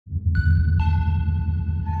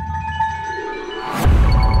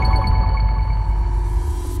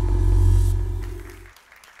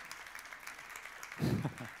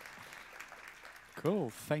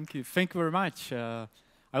thank you very much. I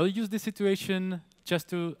will use this situation just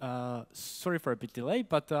to, sorry for a bit delay,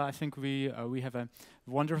 but I think we have a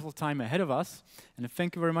wonderful time ahead of us. And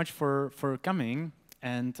thank you very much for coming.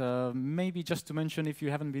 And maybe just to mention, if you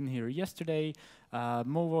haven't been here yesterday,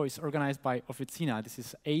 MOVO is organized by Oficina. This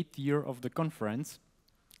is 8th year of the conference.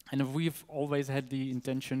 And we've always had the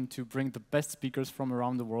intention to bring the best speakers from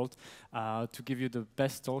around the world to give you the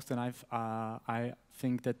best talks. And I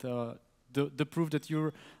think that the proof that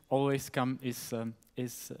you always come is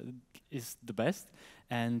the best.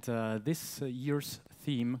 And this year's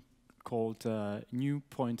theme, called New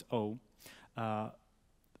Point O,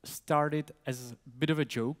 started as a bit of a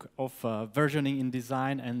joke of versioning in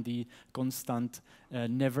design and the constant,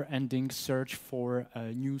 never-ending search for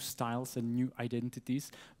new styles and new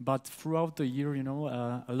identities. But throughout the year, you know,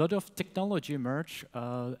 a lot of technology emerged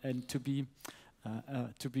and to be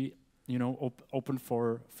you know, open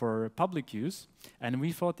for public use. And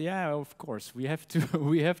we thought, yeah, of course, we have to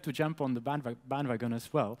we have to jump on the bandwagon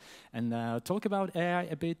as well and talk about AI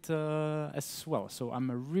a bit as well. So I'm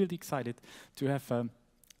really excited to have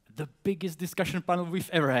the biggest discussion panel we've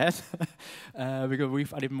ever had, because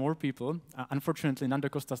we've added more people. Unfortunately, Nando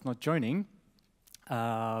Costa's not joining,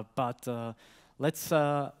 but let's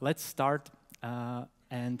start.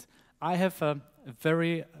 And I have a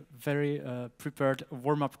very prepared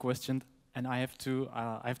warm-up question, and I have to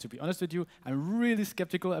be honest with you. I'm really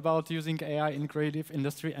skeptical about using AI in creative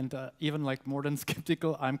industry, and even like more than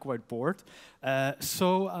skeptical, I'm quite bored.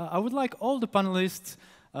 So I would like all the panelists.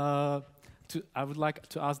 I would like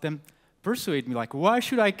to ask them, persuade me, like, why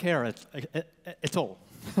should I care at all?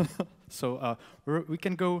 So we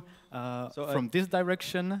can go from this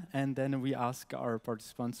direction, and then we ask our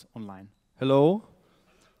participants online. Hello.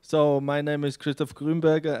 So my name is Christoph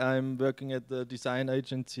Grünberger. I'm working at the design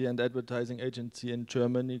agency and advertising agency in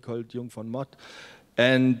Germany called Jung von Mott.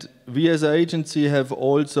 And we as an agency have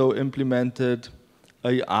also implemented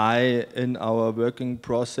AI in our working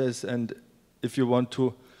process. And if you want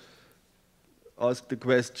to ask the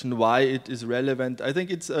question why it is relevant, I think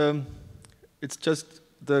it's just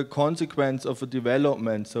the consequence of a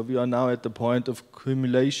development. So we are now at the point of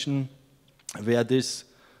accumulation where this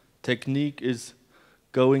technique is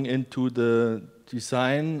going into the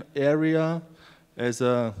design area as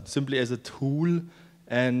simply as a tool,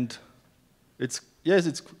 and it's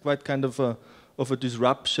quite kind of a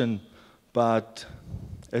disruption. But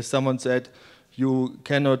as someone said, you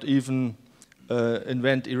cannot even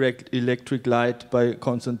invent electric light by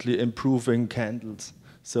constantly improving candles.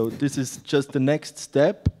 So this is just the next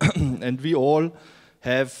step, and we all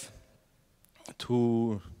have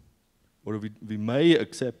to, or we may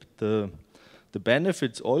accept the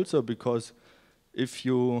benefits also, because if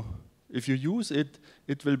you use it,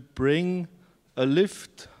 it will bring a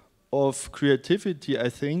lift of creativity, I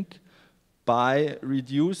think, by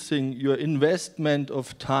reducing your investment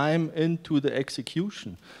of time into the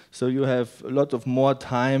execution. So you have a lot of more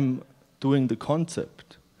time doing the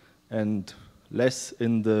concept and less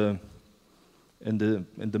in the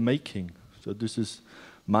making. So this is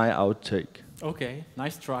my outtake. Okay,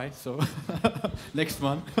 nice try. So next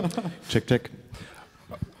one. Check.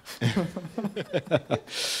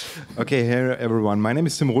 Okay, hey everyone. My name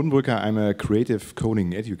is Tim Rodenbröker. I'm a creative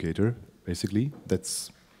coding educator, basically.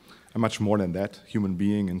 I'm much more than that, human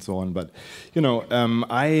being and so on. But, you know,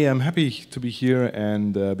 I am happy to be here,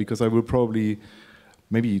 and because I will probably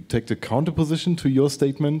maybe take the counter position to your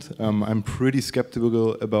statement. I'm pretty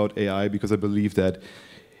skeptical about AI because I believe that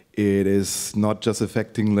it is not just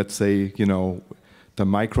affecting, let's say, you know, the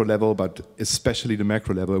micro level, but especially the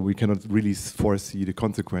macro level. We cannot really foresee the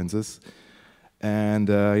consequences. And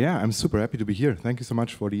yeah, I'm super happy to be here. Thank you so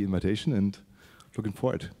much for the invitation, and looking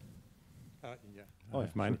forward. Oh,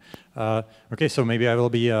 if mine. Okay, so maybe I will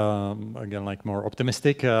be again like more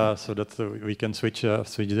optimistic, so that we can switch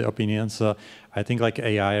the opinions. I think like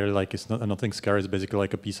AI like is nothing scary. It's basically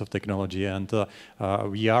like a piece of technology, and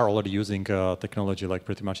we are already using technology like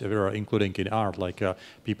pretty much everywhere, including in art. Like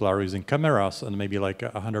people are using cameras, and maybe like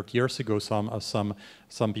 100 years ago,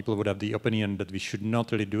 some people would have the opinion that we should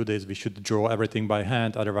not really do this. We should draw everything by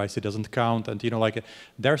hand, otherwise it doesn't count. And you know, like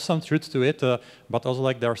there's some truth to it, but also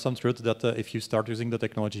like there's some truth that if you start using the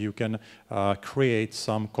technology, you can create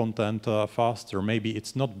some content faster. Maybe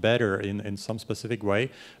it's not better in some specific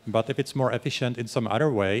way, but if it's more efficient in some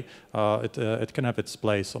other way, it can have its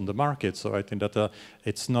place on the market. So I think that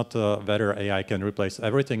it's not whether AI can replace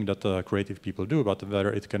everything that creative people do, but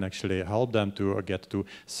whether it can actually help them to get to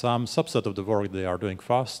some subset of the work they are doing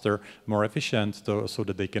faster, more efficient, so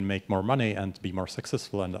that they can make more money and be more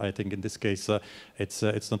successful. And I think in this case, it's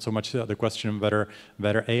not so much the question whether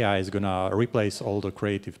AI is going to replace all the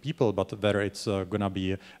creative people, but whether it's going to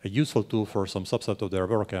be a useful tool for some subset of their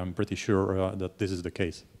work, I'm pretty sure that this is the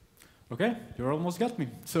case. Okay, you almost got me.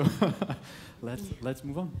 So let's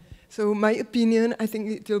move on. So my opinion, I think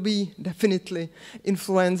it will be definitely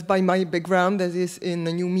influenced by my background, that is in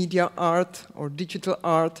new media art or digital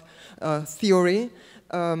art theory.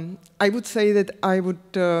 I would say that I would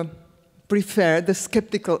prefer the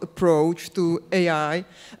skeptical approach to AI,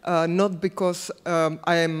 not because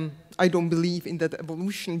I don't believe in that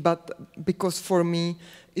evolution, but because for me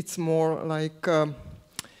it's more like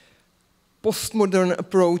postmodern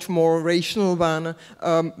approach, more rational one,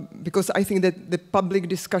 because I think that the public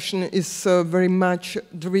discussion is very much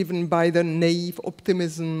driven by the naive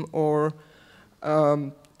optimism or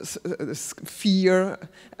fear,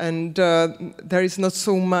 and there is not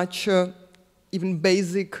so much even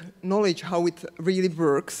basic knowledge how it really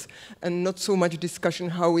works, and not so much discussion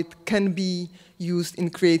how it can be used in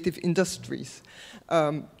creative industries.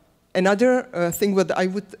 Another thing what I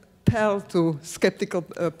would tell to skeptical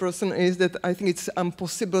person is that I think it's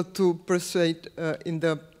impossible to persuade in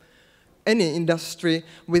any industry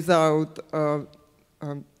without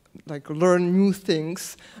like learn new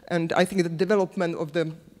things, and I think the development of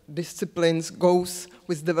the disciplines goes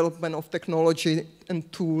with development of technology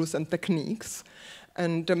and tools and techniques,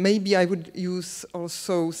 and maybe I would use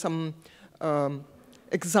also some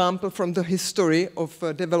example from the history of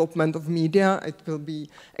development of media. It will be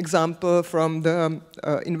example from the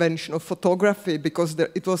invention of photography, because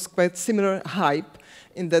it was quite similar hype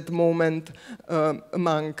in that moment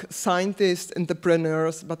among scientists,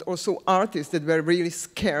 entrepreneurs, but also artists that were really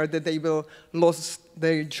scared that they will lose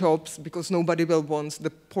their jobs because nobody will want the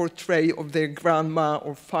portrait of their grandma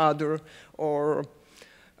or father or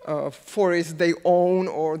forest they own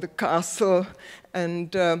or the castle.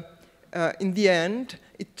 And in the end,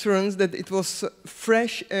 it turns that it was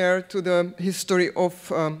fresh air to the history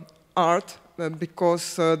of art,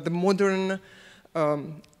 because the modern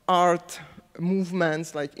art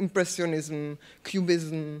movements like Impressionism,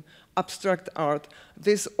 Cubism, abstract art,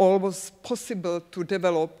 this all was possible to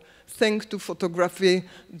develop thanks to photography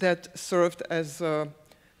that served as a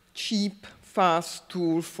cheap, fast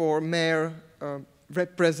tool for mere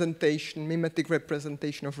representation, mimetic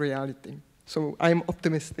representation of reality. So I'm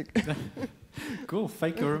optimistic. Cool,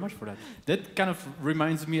 thank you very much for that. That kind of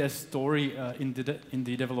reminds me a story in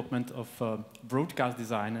the development of broadcast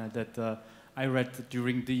design that I read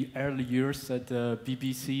during the early years at the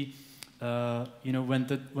BBC. You know,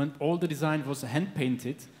 when all the design was hand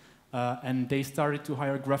painted, and they started to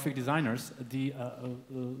hire graphic designers, the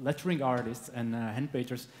lettering artists and hand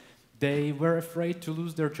painters, they were afraid to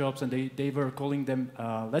lose their jobs, and they were calling them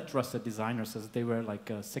letterist designers, as they were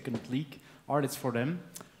like second league artists for them.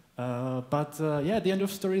 But yeah, the end of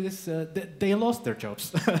the story is they lost their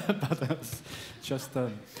jobs. But that's just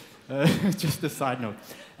a side note.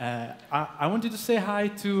 I wanted to say hi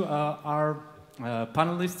to our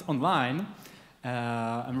panelists online.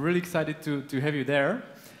 I'm really excited to have you there.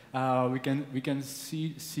 We can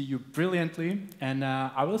see you brilliantly, and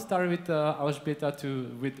I will start with Alžběta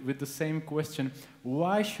with the same question.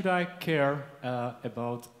 Why should I care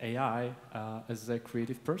about AI as a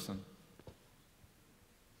creative person?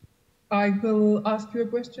 I will ask you a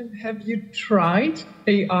question. Have you tried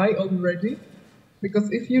AI already?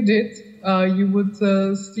 Because if you did, you would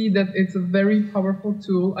see that it's a very powerful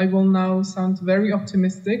tool. I will now sound very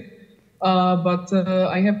optimistic. But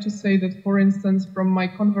I have to say that, for instance, from my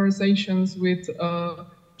conversations with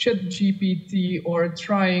ChatGPT or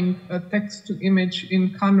trying text-to-image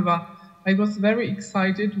in Canva, I was very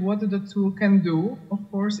excited what the tool can do. Of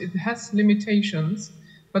course, it has limitations,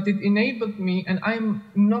 but it enabled me, and I'm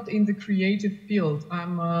not in the creative field.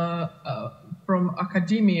 I'm from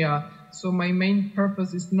academia, so my main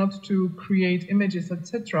purpose is not to create images,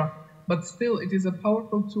 etc. But still, it is a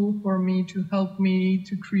powerful tool for me to help me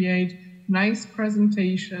to create nice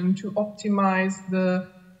presentation, to optimize the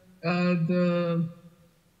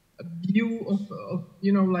view of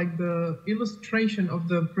you know, like the illustration of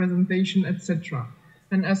the presentation, etc.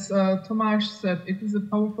 And as Tomáš said, it is a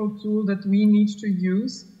powerful tool that we need to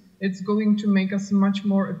use. It's going to make us much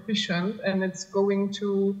more efficient, and it's going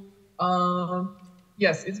to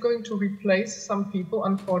yes, it's going to replace some people,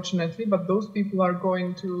 unfortunately, but those people are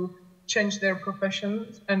going to change their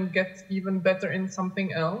professions and get even better in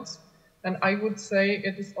something else. And I would say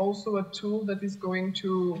it is also a tool that is going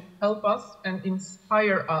to help us and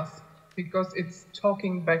inspire us, because it's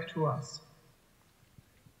talking back to us.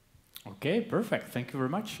 Okay, perfect. Thank you very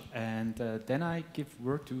much. And then I give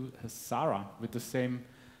word to Sara with the same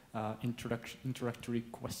introductory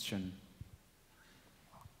question.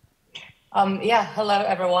 Yeah, hello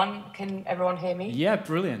everyone. Can everyone hear me? Yeah,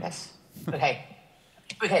 brilliant. Yes. Okay.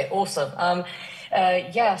 Okay, awesome.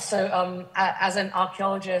 Yeah, so as an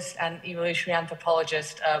archaeologist and evolutionary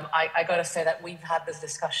anthropologist, I got to say that we've had this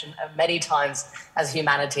discussion many times as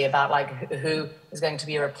humanity about like who is going to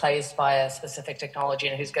be replaced by a specific technology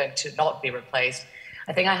and who's going to not be replaced.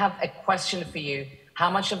 I think I have a question for you. How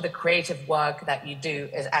much of the creative work that you do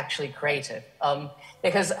is actually creative?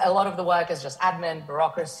 Because a lot of the work is just admin,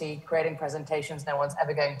 bureaucracy, creating presentations no one's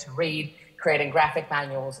ever going to read, creating graphic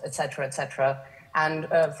manuals, etc., etc. And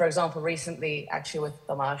for example, recently, actually with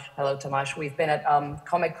Tomáš, hello Tomáš, we've been at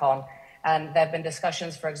Comic-Con, and there have been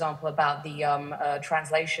discussions, for example, about the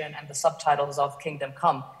translation and the subtitles of Kingdom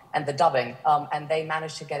Come and the dubbing, and they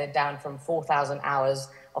managed to get it down from 4,000 hours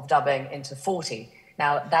of dubbing into 40.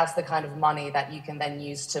 Now, that's the kind of money that you can then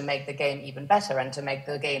use to make the game even better and to make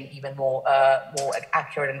the game even more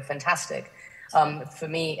accurate and fantastic. For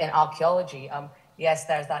me, in archaeology, yes,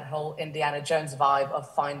 there's that whole Indiana Jones vibe of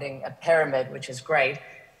finding a pyramid, which is great.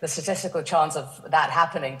 The statistical chance of that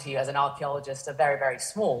happening to you as an archaeologist are very, very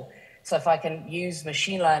small. So if I can use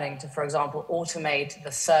machine learning to, for example, automate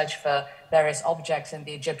the search for various objects in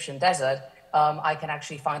the Egyptian desert, I can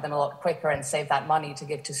actually find them a lot quicker and save that money to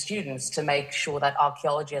give to students to make sure that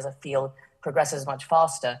archaeology as a field progresses much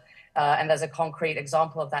faster. And there's a concrete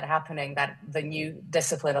example of that happening, that the new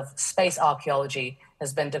discipline of space archaeology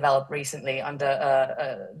has been developed recently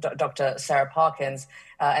under Dr. Sara Parkins,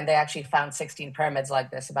 and they actually found 16 pyramids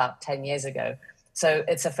like this about 10 years ago. So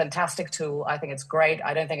it's a fantastic tool. I think it's great.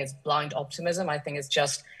 I don't think it's blind optimism. I think it's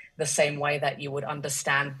just the same way that you would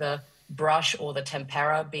understand the brush or the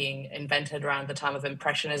tempera being invented around the time of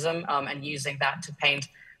Impressionism, and using that to paint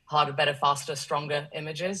harder, better, faster, stronger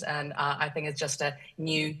images. And I think it's just a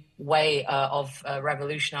new way of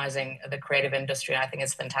revolutionizing the creative industry. And I think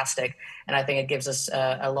it's fantastic. And I think it gives us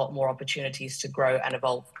a lot more opportunities to grow and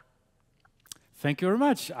evolve. Thank you very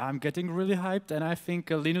much. I'm getting really hyped, and I think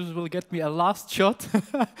Linus will get me a last shot,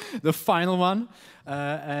 the final one,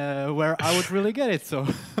 where I would really get it. So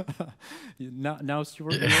now's your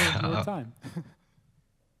time.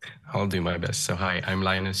 I'll do my best. So hi, I'm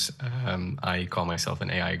Linus. I call myself an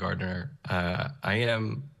AI gardener. I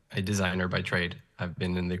am a designer by trade. I've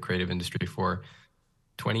been in the creative industry for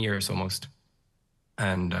 20 years almost.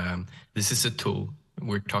 And this is a tool.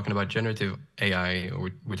 We're talking about generative AI, or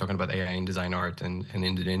we're talking about AI in design art and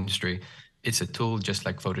in the industry. It's a tool just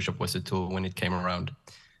like Photoshop was a tool when it came around.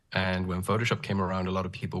 And when Photoshop came around, a lot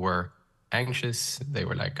of people were anxious. They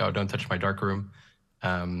were like, oh, don't touch my darkroom.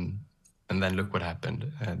 And then look what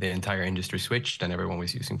happened. The entire industry switched and everyone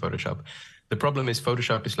was using Photoshop. The problem is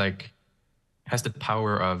Photoshop is like, has the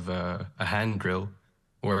power of a hand drill,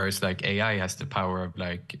 whereas like AI has the power of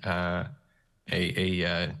like,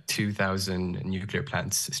 2,000 nuclear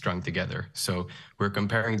plants strung together. So we're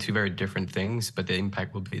comparing two very different things, but the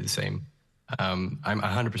impact will be the same. I'm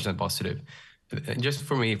 100% positive. Just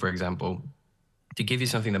for me, for example, to give you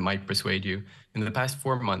something that might persuade you, in the past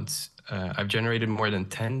 4 months, I've generated more than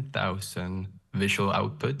 10,000 visual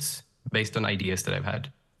outputs based on ideas that I've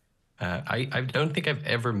had. I don't think I've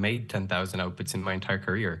ever made 10,000 outputs in my entire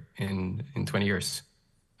career in 20 years.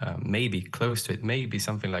 Maybe close to it, maybe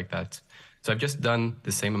something like that. So I've just done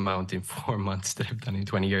the same amount in 4 months that I've done in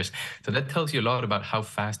 20 years. So that tells you a lot about how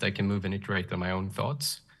fast I can move and iterate on my own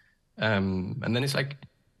thoughts. And then it's like,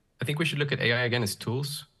 I think we should look at AI again as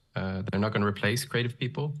tools. They're not going to replace creative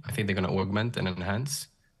people. I think they're going to augment and enhance.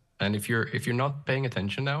 And if you're not paying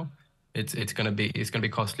attention now, it's going to be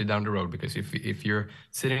costly down the road, because if you're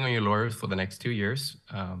sitting on your laurels for the next 2 years,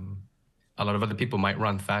 a lot of other people might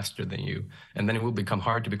run faster than you, and then it will become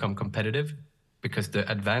hard to become competitive, because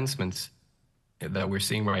the advancements that we're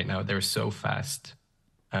seeing right now, they're so fast.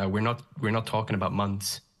 We're not talking about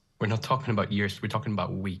months. We're not talking about years. We're talking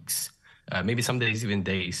about weeks, maybe some days even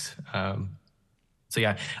days. So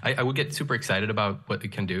yeah, I would get super excited about what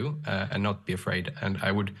it can do and not be afraid. And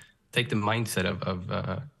I would take the mindset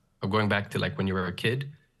of going back to like when you were a kid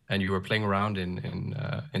and you were playing around in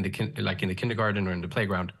the kindergarten or in the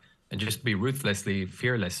playground, and just be ruthlessly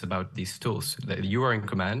fearless about these tools. That you are in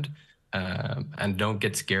command, and don't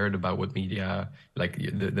get scared about what media, like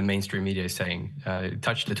the mainstream media, is saying.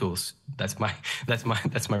 Touch the tools. That's my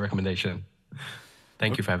recommendation.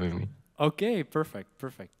 Thank you for having me. Okay, perfect.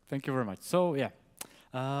 Thank you very much. So yeah,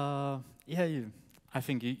 I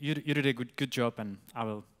think you did a good job, and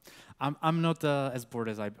I'm not as bored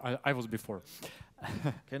as I was before.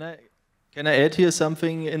 Can I add here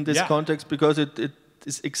something in this context, because it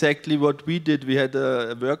is exactly what we did. We had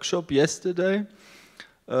a workshop yesterday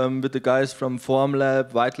with the guys from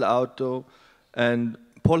Formlab, Vital Auto, and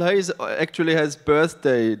Polak actually has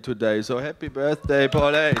birthday today, so happy birthday,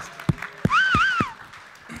 Polak.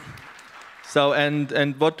 So,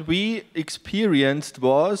 and what we experienced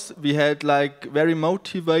was, we had like very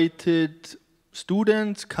motivated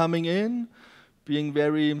students coming in, being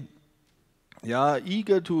very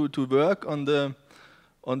eager to work on the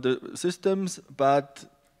systems, but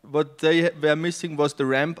what they were missing was the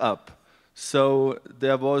ramp up. So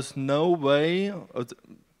there was no way,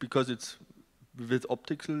 because it's with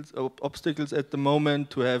obstacles at the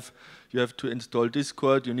moment, you have to install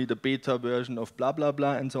Discord, you need a beta version of blah blah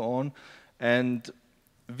blah and so on. And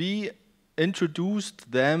we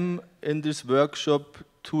introduced them in this workshop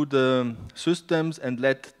to the systems and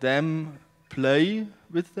let them play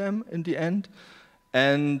with them in the end.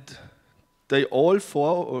 And they all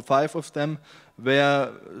 4 or 5 of them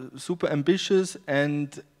were super ambitious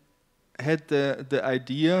and had the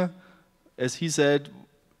idea, as he said,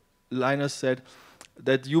 Linus said,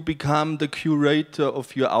 that you become the curator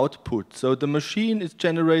of your output. So the machine is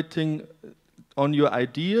generating on your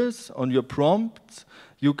ideas, on your prompts.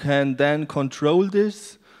 You can then control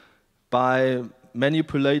this by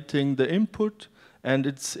manipulating the input, and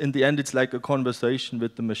it's in the end it's like a conversation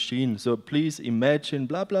with the machine. So please imagine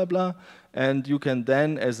blah blah blah, and you can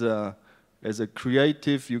then, as a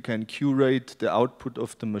creative, you can curate the output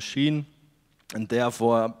of the machine, and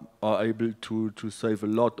therefore are able to save a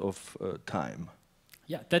lot of time.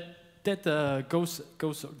 Yeah, that goes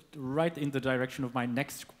right in the direction of my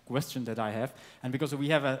next question that I have. And because we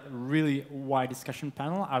have a really wide discussion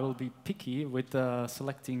panel, I will be picky with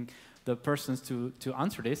selecting the persons to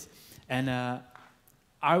answer this. And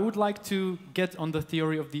I would like to get on the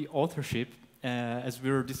theory of the authorship as we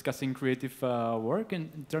were discussing creative work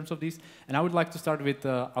in terms of this. And I would like to start with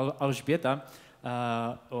Alžběta,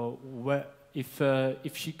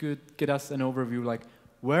 if she could get us an overview, like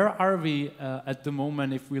where are we at the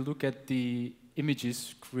moment if we look at the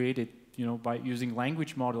images created, by using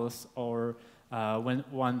language models, or when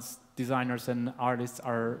once designers and artists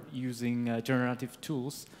are using generative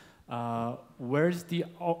tools, where's the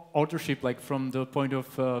authorship, like from the point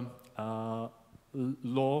of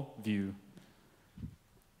law view?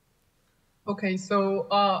 Okay, so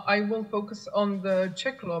I will focus on the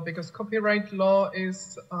Czech law, because copyright law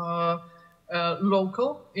is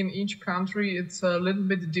local in each country. It's a little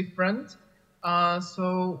bit different.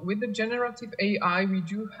 So with the generative AI, we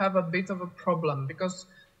do have a bit of a problem, because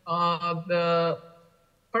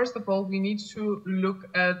first of all, we need to look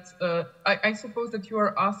at, I suppose that you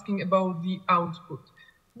are asking about the output.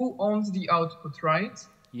 Who owns the output, right?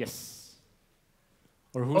 Yes.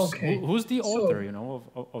 Or who's the author,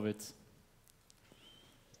 of it?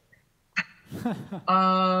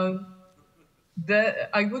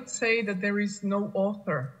 I would say that there is no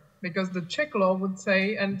author, because the Czech law would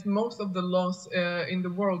say, and most of the laws in the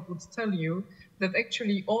world would tell you, that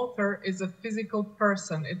actually author is a physical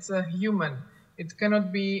person, it's a human, it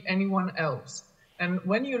cannot be anyone else. And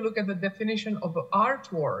when you look at the definition of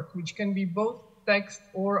artwork, which can be both text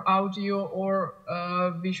or audio or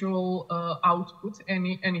visual output,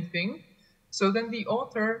 anything, so then the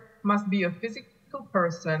author must be a physical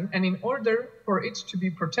person, and in order for it to be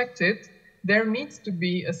protected, there needs to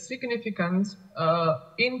be a significant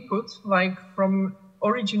input, like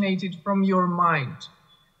originated from your mind.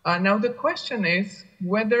 Now the question is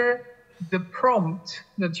whether the prompt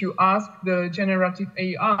that you ask the generative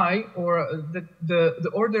AI, or the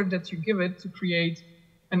order that you give it to create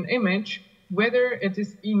an image, whether it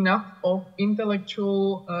is enough of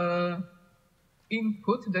intellectual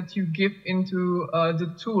input that you give into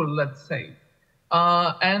the tool, let's say.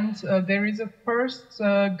 And there is a first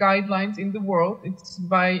guidelines in the world. It's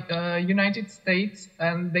by United States,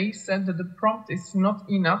 and they said that the prompt is not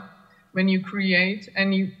enough when you create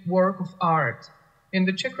any work of art. In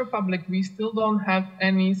the Czech Republic, we still don't have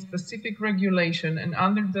any specific regulation, and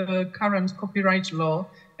under the current copyright law,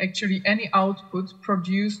 actually any output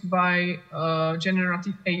produced by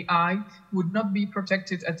generative AI would not be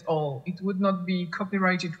protected at all. It would not be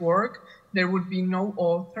copyrighted work. There would be no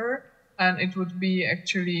author, and it would be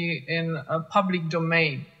actually in a public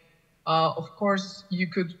domain. Of course, you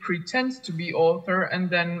could pretend to be author and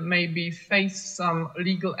then maybe face some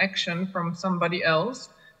legal action from somebody else,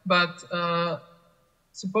 but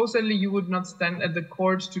supposedly you would not stand at the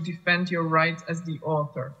court to defend your rights as the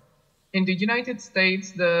author. In the United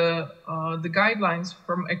States, the guidelines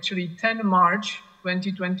from actually 10 March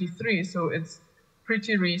 2023, so it's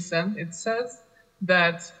pretty recent, it says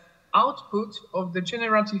that output of the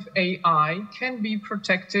generative AI can be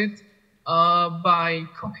protected by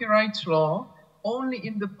copyright law only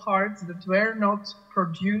in the parts that were not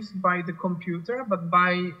produced by the computer, but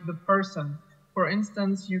by the person. for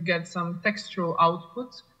instance, you get some textual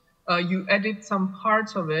output, you edit some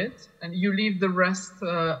parts of it, and you leave the rest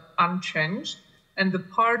unchanged, and the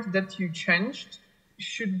part that you changed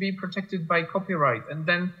should be protected by copyright. And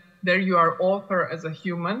then there you are author as a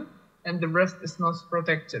human, and the rest is not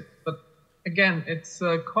protected. But again, it's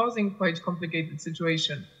causing quite complicated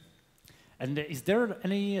situation. And is there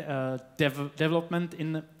any development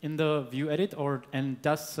in the view edit, and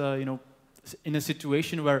does you know, in a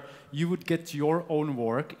situation where you would get your own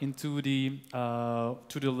work into the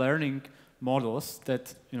to the learning models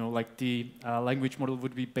that, you know, like the language model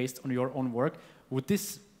would be based on your own work, would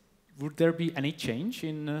there be any change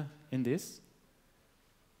in this?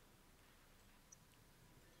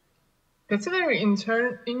 That's a very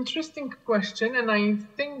interesting question, and I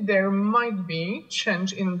think there might be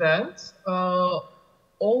change in that.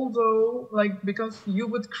 Although, like, because you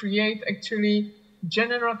would create actually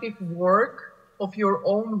generative work of your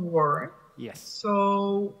own work. Yes.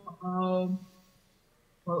 So,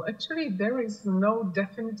 well, actually, there is no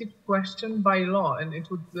definitive question by law, and it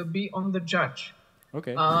would be on the judge.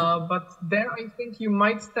 Okay. But there, I think you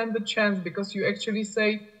might stand a chance because you actually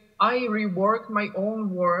say, I rework my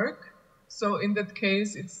own work. So in that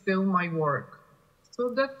case, it's still my work.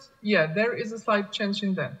 So that, yeah, there is a slight change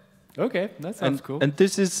in that. Okay, that sounds cool. And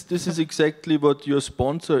this is exactly what your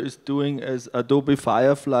sponsor is doing, as Adobe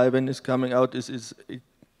Firefly, when it's coming out, is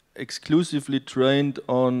exclusively trained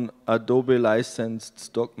on Adobe licensed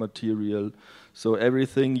stock material. So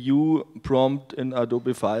everything you prompt in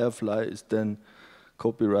Adobe Firefly is then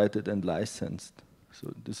copyrighted and licensed.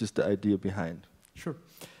 So this is the idea behind. Sure.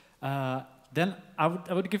 Then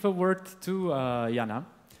I would give a word to Jana.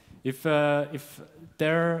 If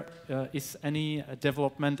there is any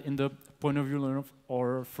development in the point of view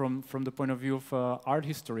or from the point of view of art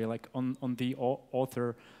history, like on the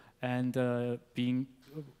author and being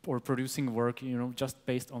or producing work, you know, just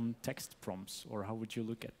based on text prompts, or how would you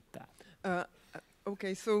look at that?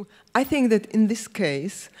 Okay, so I think that in this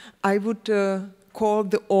case, I would call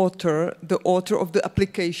the author of the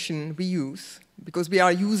application we use, because we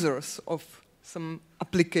are users of some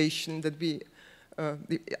application that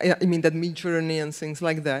I mean that Midjourney and things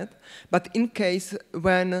like that. But in case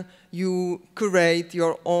when you create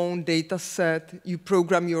your own data set, you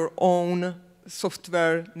program your own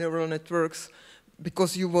software neural networks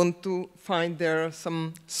because you want to find there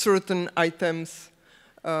some certain items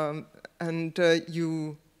and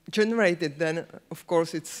you generate it, then of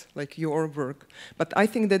course it's like your work. But I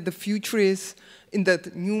think that the future is in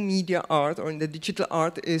that new media art or in the digital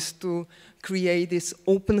art is to create these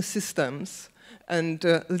open systems and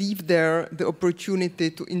leave there the opportunity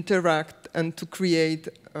to interact and to create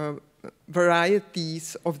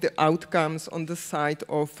varieties of the outcomes on the side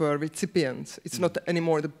of recipients. It's not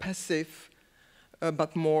anymore the passive,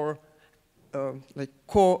 but more like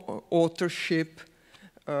co-authorship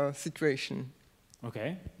situation.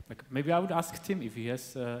 Okay. Like maybe I would ask Tim if he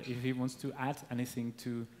has, if he wants to add anything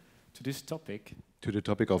to this topic. To the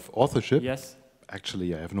topic of authorship? Yes.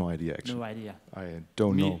 Actually, I have no idea. Actually, no idea. I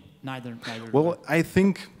don't know. Neither. Well, I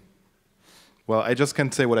think. Well, I just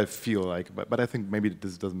can't say what I feel like, but I think maybe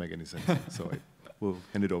this doesn't make any sense. So I will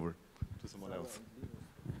hand it over to someone else.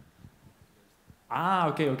 Ah,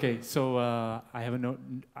 okay. So I have a note.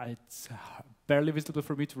 It's barely visible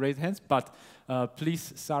for me to raise hands, but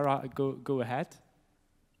please, Sara, go ahead.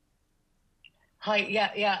 Hi,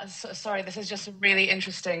 yeah. Sorry, this is just a really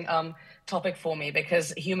interesting topic for me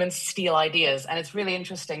because humans steal ideas, and it's really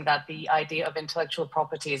interesting that the idea of intellectual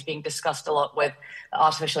property is being discussed a lot with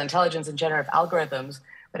artificial intelligence and generative algorithms.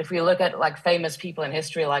 But if we look at like famous people in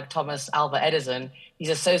history like Thomas Alva Edison, he's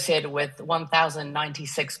associated with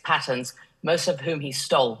 1,096 patents, most of whom he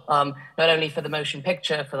stole, not only for the motion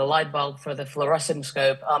picture, for the light bulb, for the fluorescent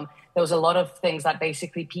scope. There was a lot of things that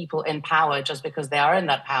basically people in power, just because they are in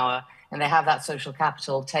that power and they have that social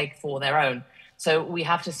capital, take for their own. So we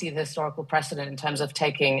have to see the historical precedent in terms of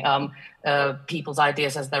taking people's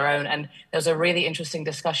ideas as their own. And there's a really interesting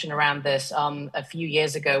discussion around this a few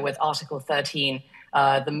years ago with Article 13,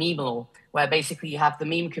 the meme law, where basically you have the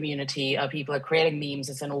meme community, people are creating memes,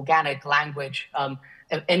 it's an organic language,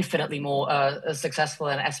 infinitely more successful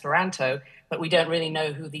than Esperanto, but we don't really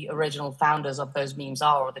know who the original founders of those memes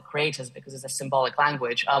are or the creators because it's a symbolic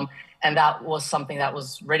language. And that was something that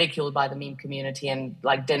was ridiculed by the meme community and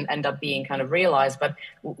like didn't end up being kind of realized. But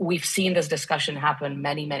we've seen this discussion happen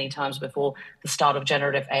many, many times before the start of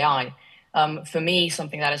generative AI. For me,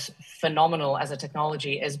 something that is phenomenal as a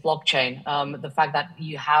technology is blockchain. The fact that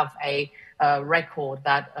you have a record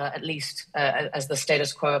that at least as the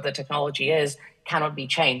status quo of the technology is, cannot be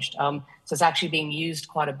changed. So it's actually being used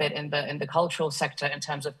quite a bit in the cultural sector in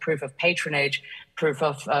terms of proof of patronage, proof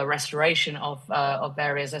of restoration of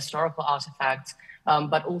various historical artifacts.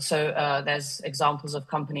 But also there's examples of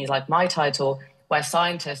companies like My Title, where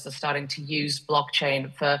scientists are starting to use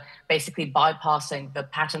blockchain for basically bypassing the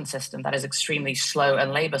patent system that is extremely slow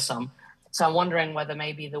and laborsome. So I'm wondering whether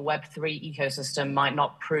maybe the Web3 ecosystem might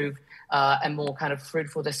not prove a more kind of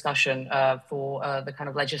fruitful discussion for the kind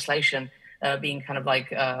of legislation being kind of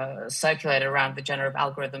like circulated around the generative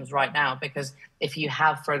algorithms right now. Because if you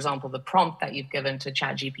have, for example, the prompt that you've given to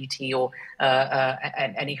ChatGPT or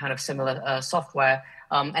any kind of similar software,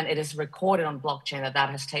 and it is recorded on blockchain that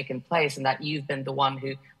has taken place and that you've been the one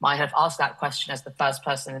who might have asked that question as the first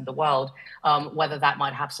person in the world, whether that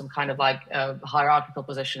might have some kind of like hierarchical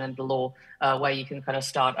position in the law where you can kind of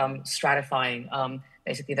start stratifying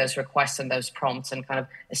basically those requests and those prompts and kind of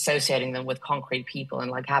associating them with concrete people and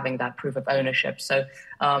like having that proof of ownership. So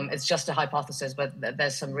it's just a hypothesis, but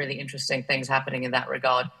there's some really interesting things happening in that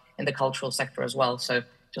regard in the cultural sector as well. So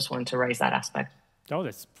just wanted to raise that aspect. Oh,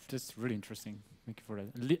 that's really interesting. Thank you for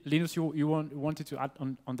that. Linus, you wanted to add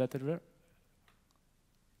on that as well?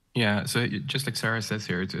 Yeah, so just like Sara says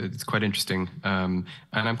here, it's quite interesting. And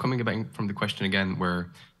I'm coming back from the question again where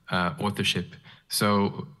authorship.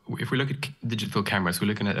 So if we look at digital cameras, we're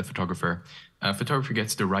looking at a photographer. A photographer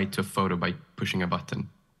gets the right to a photo by pushing a button,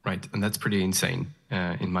 right? And that's pretty insane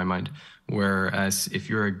in my mind. Whereas if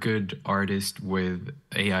you're a good artist with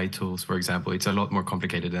AI tools, for example, it's a lot more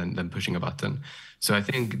complicated than pushing a button. So I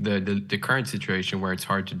think the current situation where it's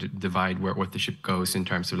hard to divide where authorship goes in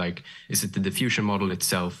terms of like, is it the diffusion model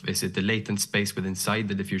itself? Is it the latent space within inside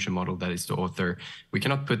the diffusion model that is the author? We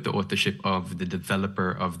cannot put the authorship of the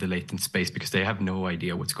developer of the latent space because they have no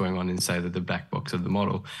idea what's going on inside of the black box of the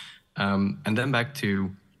model. And then back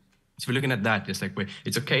to, so we're looking at that, just like,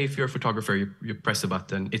 it's okay if you're a photographer, you press a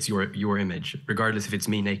button, it's your image, regardless if it's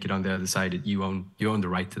me naked on the other side, you own the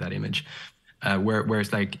right to that image.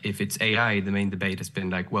 Whereas like if it's AI, the main debate has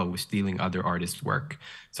been like, well, we're stealing other artists' work.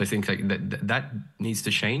 So I think like that needs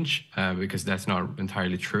to change because that's not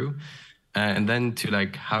entirely true. And then to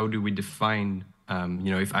like, how do we define,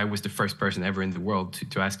 if I was the first person ever in the world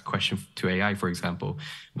to ask a question to AI, for example,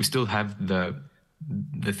 we still have the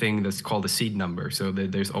thing that's called a seed number. So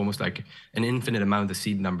there's almost like an infinite amount of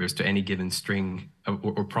seed numbers to any given string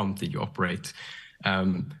or prompt that you operate.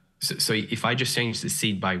 So if I just change the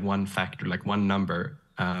seed by one factor, like one number,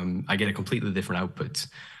 I get a completely different output.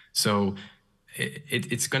 So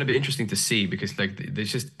it's going to be interesting to see because like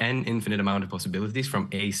there's just an infinite amount of possibilities from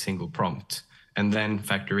a single prompt, and then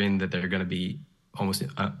factor in that there are going to be almost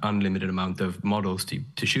an unlimited amount of models to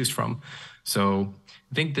choose from. So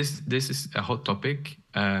I think this is a hot topic,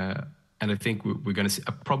 and I think we're going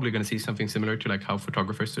to probably going to see something similar to like how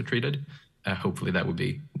photographers are treated. Hopefully that would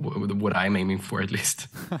be what I'm aiming for, at least.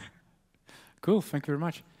 Cool, thank you very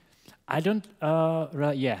much. I don't,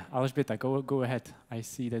 Alžběta, go ahead. I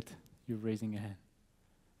see that you're raising a hand.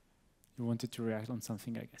 You wanted to react on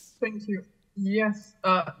something, I guess. Thank you. Yes,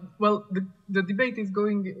 well, the debate is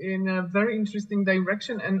going in a very interesting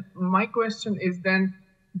direction. And my question is then,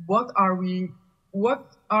 what are we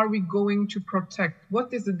going to protect?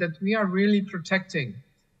 What is it that we are really protecting?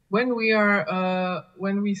 When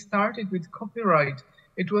we started with copyright,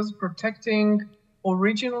 it was protecting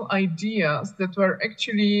original ideas that were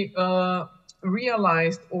actually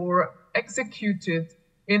realized or executed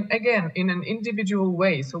in an individual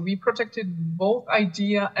way. So we protected both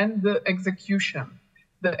idea and the execution.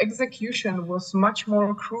 The execution was much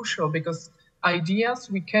more crucial because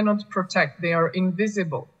ideas we cannot protect, they are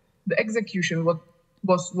invisible. The execution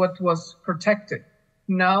was what was protected.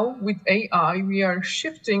 Now, with AI, we are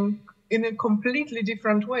shifting in a completely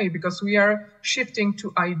different way because we are shifting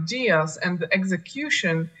to ideas and the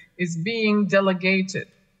execution is being delegated.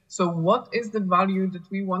 So what is the value that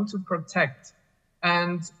we want to protect?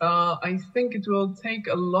 And I think it will take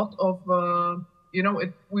a lot of,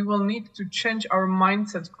 we will need to change our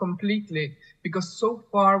mindset completely because so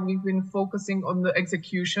far we've been focusing on the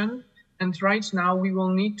execution, and right now we will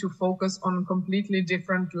need to focus on a completely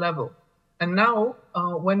different level. And now,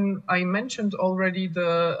 when I mentioned already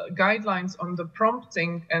the guidelines on the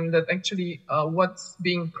prompting and that actually what's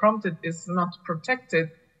being prompted is not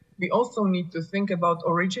protected, we also need to think about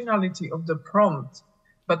originality of the prompt.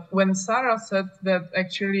 But when Sara said that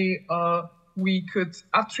actually we could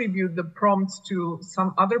attribute the prompt to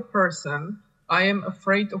some other person, I am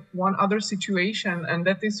afraid of one other situation, and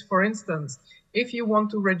that is, for instance, if you want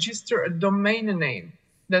to register a domain name,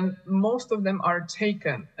 then most of them are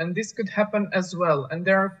taken, and this could happen as well. And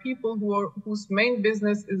there are people whose main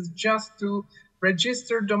business is just to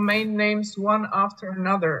register domain names one after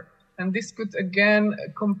another. And this could again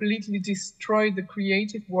completely destroy the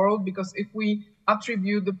creative world, because if we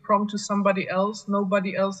attribute the prompt to somebody else,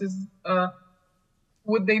 nobody else is,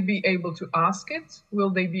 would they be able to ask it? Will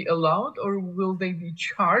they be allowed, or will they be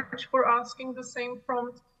charged for asking the same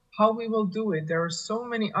prompt? How we will do it? There are so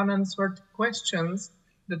many unanswered questions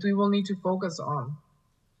that we will need to focus on.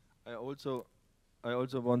 I also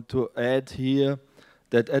want to add here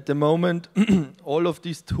that at the moment, all of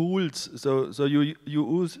these tools, so you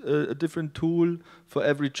use a different tool for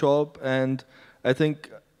every job, and I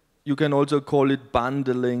think you can also call it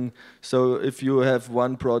bundling. So if you have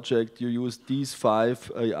one project, you use these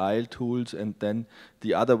 5 AI tools and then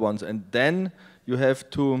the other ones, and then you have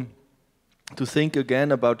to think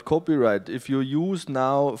again about copyright. If you use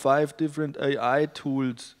now 5 different AI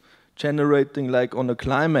tools generating like on a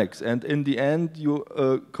climax, and in the end you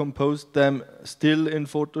compose them still in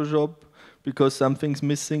Photoshop because something's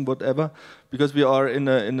missing, whatever, because we are in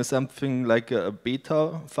a something like a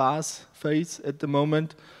beta phase at the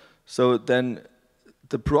moment. So then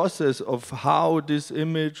the process of how this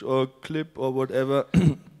image or clip or whatever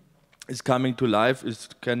is coming to life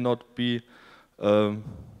cannot be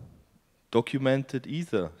documented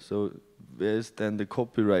either. So where's then the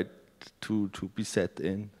copyright to be set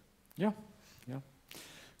in? Yeah, yeah,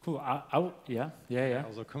 cool. Yeah.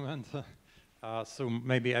 Also comment. So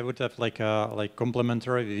maybe I would have like a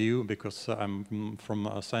complementary view, because I'm from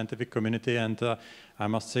a scientific community, and I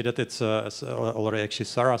must say that it's as already actually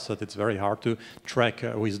Sara said, it's very hard to track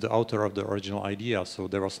who is the author of the original idea. So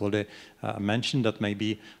there was already mentioned that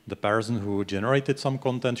maybe the person who generated some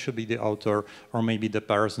content should be the author, or maybe the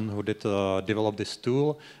person who did develop this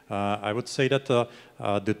tool. I would say that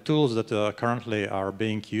the tools that currently are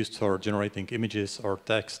being used for generating images or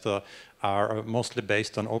text are mostly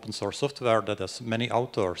based on open source software that has many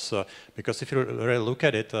authors. Because if you really look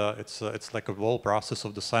at it, it's like a whole process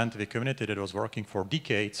of the scientific community that was working for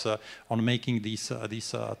decades on making these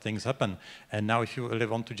things happen. And now if you really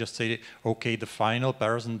want to just say, okay, the final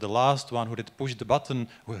person, the last one who did push the button,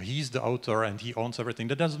 well, he's the author and he owns everything,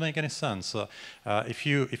 that doesn't make any sense. If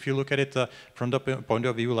you look at it from the point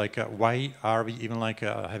of view, like why are we even like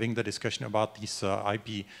having the discussion about these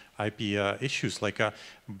IP issues? Like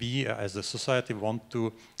we as a society want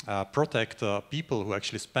to protect people who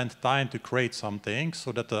actually spend time to create something,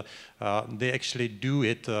 so that they actually do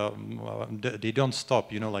it, they don't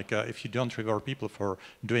stop, you know, like if you don't reward people for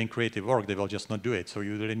doing creative work, they will just not do it. So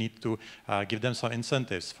you really need to give them some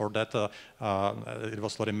incentives. For that, it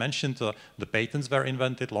was already mentioned, the patents were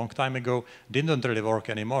invented long time ago, didn't really work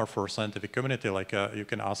anymore for scientific community. Like you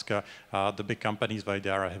can ask the big companies why they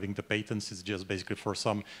are having the patents. It's just basically for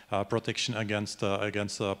some protection against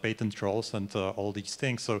patent trolls and all these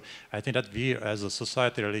things. So I think that we as a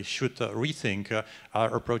society really should rethink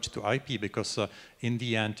our approach to IP, because in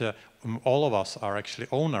the end all of us are actually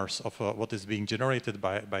owners of what is being generated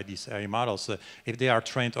by these AI models. If they are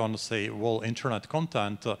trained on, say, whole internet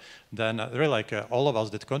content, then really like all of us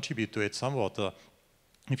that contribute to it somewhat.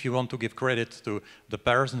 If you want to give credit to the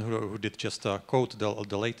person who did just code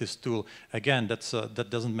the latest tool, again, that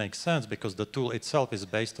doesn't make sense, because the tool itself is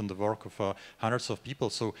based on the work of hundreds of people.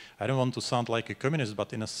 So I don't want to sound like a communist,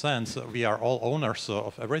 but in a sense, we are all owners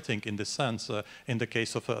of everything in this sense, in the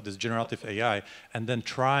case of this generative AI, and then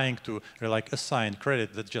trying to like assign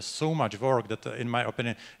credit, that's just so much work that, in my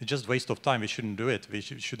opinion, it's just waste of time. We shouldn't do it. We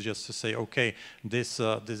should just say, okay, this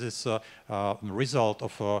is a result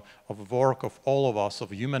of work of all of us,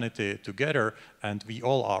 of humanity together, and we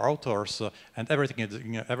all are authors, and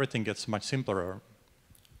everything gets much simpler.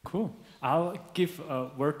 Cool. I'll give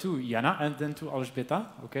a word to Jana and then to Alžběta,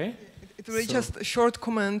 okay? It will be just a short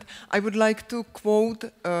comment. I would like to quote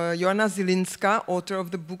Jana Zilinska, author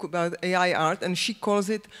of the book about AI art, and she calls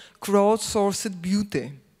it crowdsourced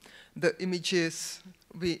beauty, the images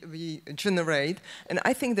we generate. And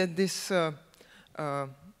I think that this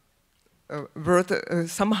word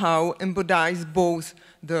somehow embodies both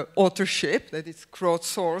the authorship, that it's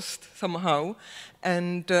crowdsourced somehow,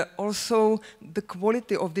 and also the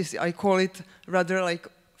quality of this. I call it rather like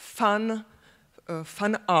fun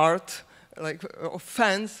art, like of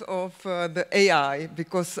fans of the AI,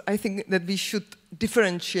 because I think that we should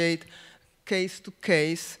differentiate case to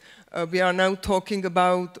case. We are now talking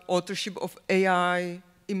about authorship of AI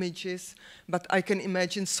images, but I can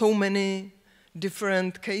imagine so many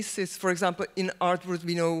different cases. For example, in artwork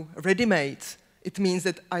we know ready-made. It means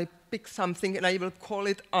that I pick something and I will call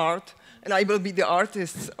it art, and I will be the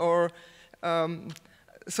artist. Or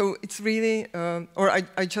so it's really, or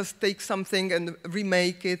I just take something and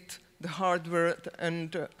remake it, the hardware,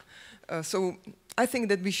 and so I think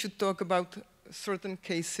that we should talk about certain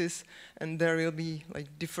cases, and there will be like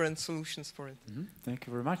different solutions for it. Thank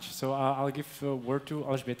you very much. So I'll give word to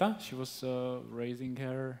Alžběta. She was raising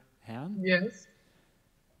her hand. Yes.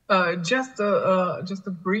 Just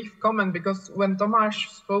a brief comment, because when Tomáš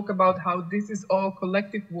spoke about how this is all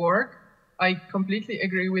collective work, I completely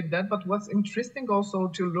agree with that. But what's interesting also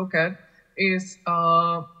to look at is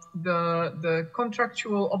the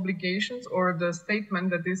contractual obligations, or the statement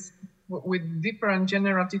that is with different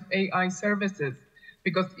generative AI services,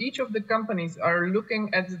 because each of the companies are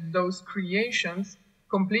looking at those creations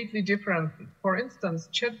completely differently. For instance,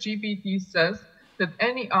 ChatGPT says that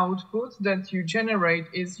any output that you generate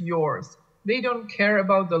is yours. They don't care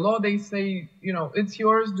about the law. They say, you know, it's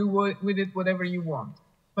yours, do with it whatever you want.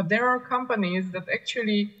 But there are companies that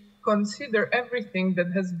actually consider everything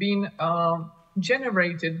that has been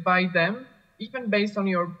generated by them, even based on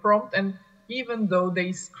your prompt, and even though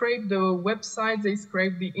they scrape the website, they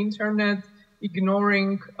scrape the internet,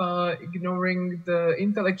 ignoring the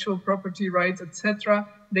intellectual property rights, etc.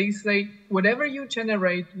 They say, whatever you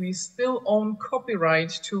generate, we still own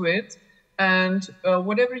copyright to it, and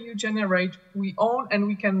whatever you generate, we own, and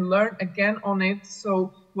we can learn again on it.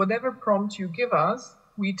 So whatever prompt you give us,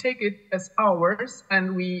 we take it as ours,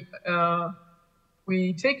 and we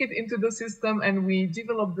take it into the system, and we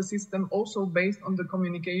develop the system also based on the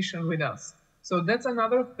communication with us. So that's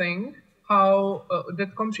another thing, how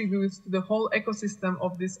that contributes to the whole ecosystem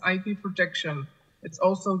of this IP protection. It's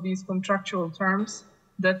also these contractual terms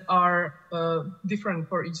that are different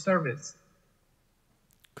for each service.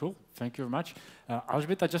 Cool, thank you very much.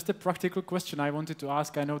 Alžběta, just a practical question I wanted to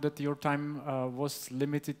ask. I know that your time was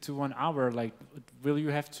limited to 1 hour. Like, will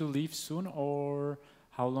you have to leave soon, or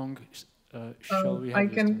how long shall we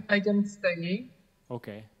have I can stay.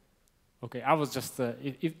 Okay. Okay, I was just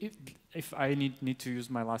if I need to use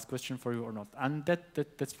my last question for you or not, and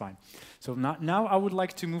that's fine. So now I would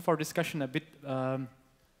like to move our discussion a bit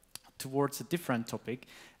towards a different topic,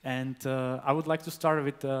 and I would like to start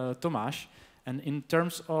with Tomáš. And in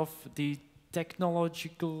terms of the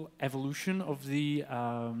technological evolution of the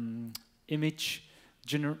image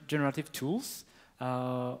generative tools,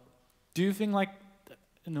 do you think, like,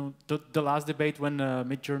 you know, the last debate when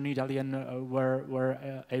Midjourney, DALL-E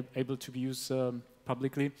were able to be used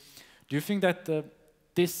publicly, do you think that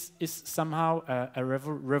this is somehow a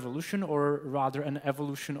revolution, or rather an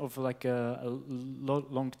evolution of like a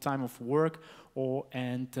long time of work,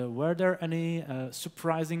 and were there any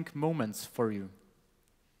surprising moments for you?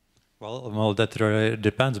 Well, that really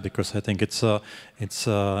depends, because I think it's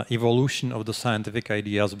evolution of the scientific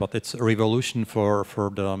ideas, but it's a revolution for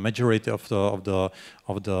the majority of the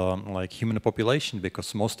like human population,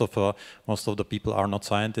 because most of the people are not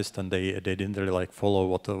scientists, and they didn't really like follow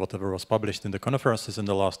whatever was published in the conferences in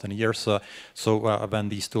the last 10 years. So when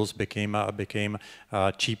these tools became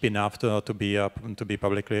cheap enough to be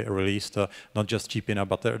publicly released, not just cheap enough,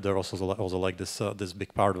 but there was also like this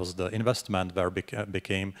big part was the investment, where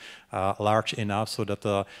became large enough so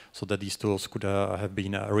that these tools could have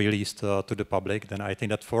been released to the public. Then I think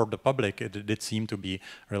that for the public it did seem to be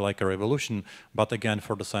really like a revolution. But again,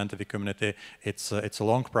 for the scientific community, it's a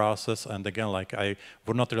long process. And again, like, I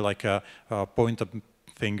would not really like point a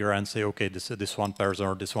finger and say, okay, this one person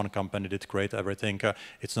or this one company did great everything.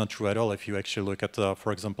 It's not true at all. If you actually look at,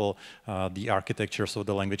 for example, the architectures of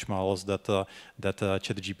the language models that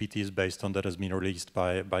ChatGPT is based on, that has been released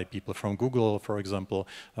by people from Google, for example.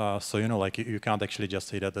 So, you know, like, you can't actually just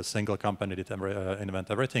say that a single company did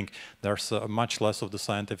invent everything. There's much less of the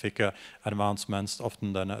scientific advancements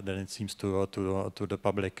often than it seems to the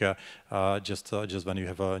public. Just when you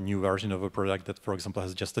have a new version of a product that, for example,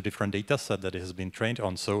 has just a different data set that it has been trained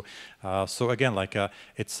on. So again, like,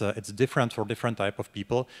 it's different for different type of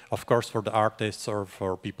people. Of course, for the artists or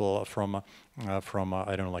for people from I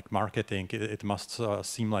don't know, like marketing, it must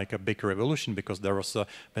seem like a big revolution, because there was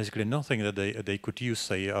basically nothing that they could use,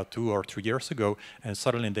 say 2 or 3 years ago, and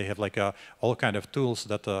suddenly they have like all kind of tools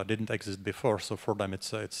that didn't exist before. So for them,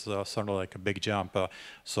 it's certainly like a big jump.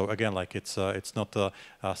 So again, like, it's not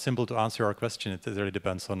simple to answer your question. It really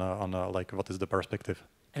depends on like what is the perspective.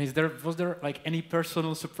 And was there like any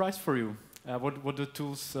personal surprise for you? What the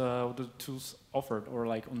tools offered, or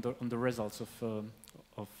like on the results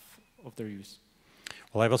of their use?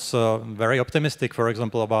 Well, I was very optimistic, for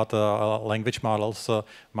example, about language models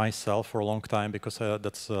myself for a long time, because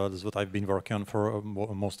that's what I've been working on for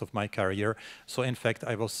most of my career. So in fact,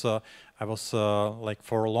 I was like,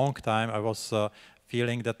 for a long time, I was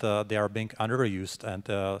feeling that they are being underused, and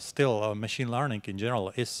still machine learning in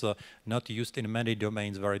general is not used in many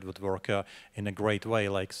domains where it would work in a great way,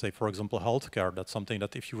 like say for example healthcare. That's something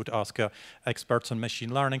that if you would ask experts on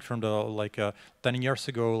machine learning from the 10 years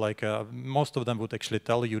ago, most of them would actually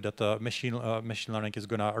tell you that machine learning is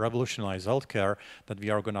going to revolutionize healthcare, that we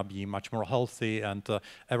are going to be much more healthy and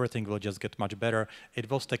everything will just get much better. It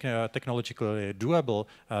was technologically doable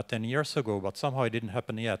 10 years ago, but somehow it didn't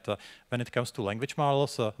happen yet. When it comes to language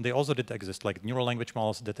models, they also did exist, like neural language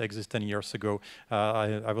models that exist 10 years ago.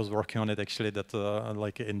 I was working on it actually that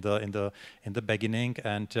in the beginning,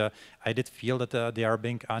 and I did feel that they are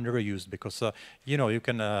being underused because you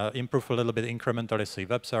can improve a little bit incrementally, say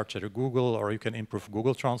web search at Google, or you can improve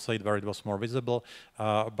Google Translate where it was more visible,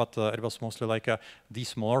 but it was mostly like these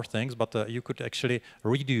smaller things. But you could actually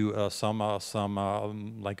redo some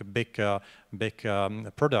big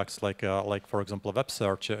products like for example web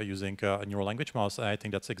search using neural language models. I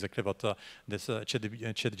think that's exactly what this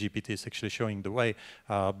ChatGPT is actually showing the way.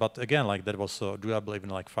 But again, that was doable even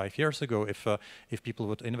 5 years ago if people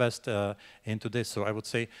would invest into this. So I would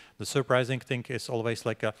say the surprising thing is always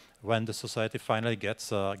when the society finally gets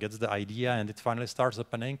the idea and it finally starts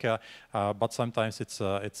happening. But sometimes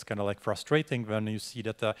it's kind of frustrating when you see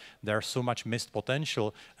that there's so much missed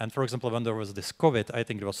potential. And for example, when there was this COVID, I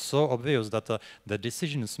think it was so obvious that the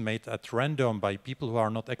decisions made at random by people who are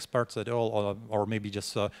not experts at all, or maybe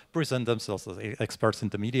just present themselves as experts in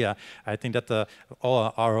the media. I think that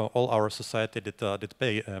all our society did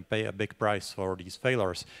pay a big price for these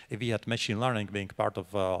failures. If we had machine learning being part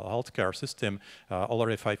of healthcare system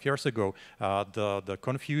already 5 years ago, the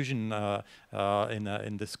confusion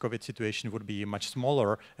in this COVID situation would be much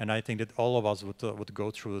smaller, and I think that all of us would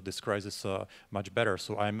go through this crisis much better.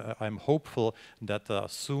 So I'm hopeful that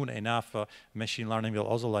soon enough machine learning will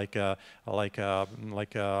also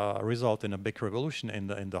result in a big revolution in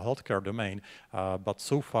the healthcare domain. But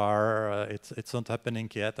so far it's not happening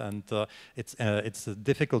yet, and it's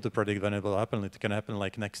difficult to predict when it will happen. It can happen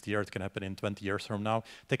next year. It can happen in 20 years from now.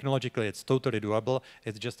 Technologically, it's totally doable.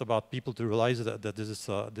 It's just about people to realize that this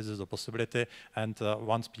is a possibility, and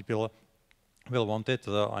once people will want it,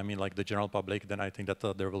 the general public, then I think that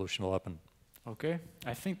the revolution will happen. Okay,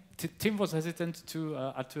 I think Tim was hesitant to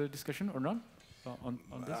add to the discussion, or not? On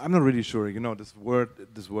this? I'm not really sure. This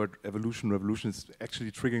word evolution, revolution is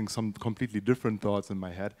actually triggering some completely different thoughts in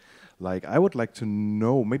my head. I would like to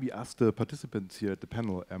know, maybe ask the participants here at the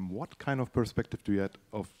panel, what kind of perspective do you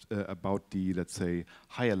have about the, let's say,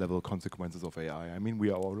 higher level consequences of AI? I mean, we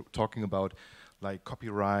are all talking about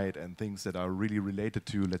copyright and things that are really related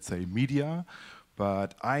to, let's say, media.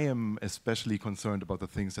 But I am especially concerned about the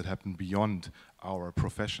things that happen beyond our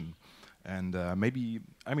profession. And maybe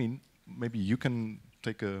you can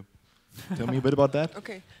tell me a bit about that.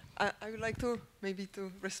 Okay, I would like to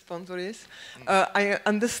respond to this. I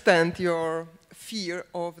understand your fear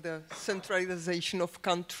of the centralization of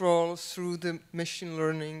control through the machine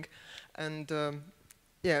learning and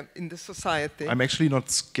in the society. I'm actually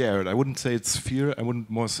not scared. I wouldn't say it's fear. I wouldn't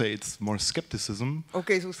more say it's more skepticism.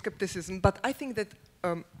 Okay, so skepticism. But I think that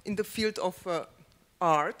in the field of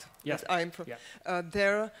art, yes. that I'm from,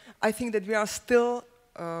 there, I think that we are still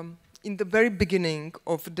in the very beginning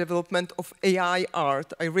of development of AI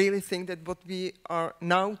art. I really think that what we are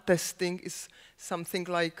now testing is something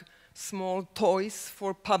like small toys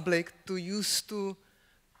for public to use to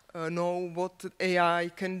know what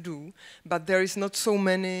AI can do, but there is not so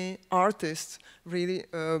many artists really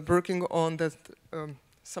working on that,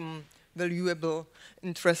 some valuable,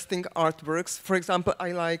 interesting artworks. For example,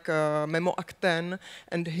 I like Memo Akten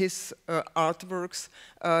and his artworks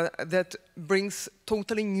that brings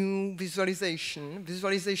totally new visualization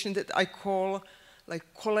that I call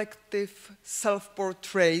collective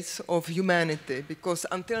self-portraits of humanity, because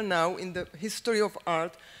until now in the history of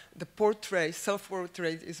art, the portrait,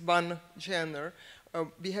 self-portrait is one genre.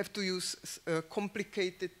 We have to use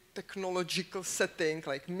complicated technological setting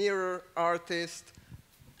like mirror, artist,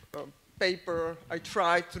 paper. I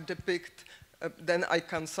try to depict, then I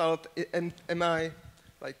consult, am I,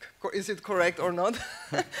 is it correct or not?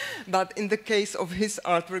 But in the case of his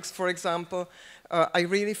artworks, for example, I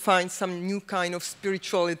really find some new kind of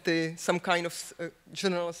spirituality, some kind of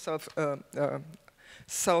general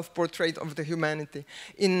self-portrait of the humanity.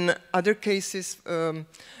 In other cases,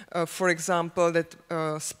 for example, that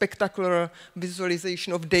spectacular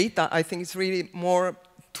visualization of data, I think it's really more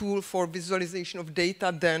tool for visualization of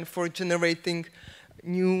data than for generating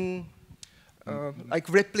new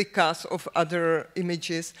replicas of other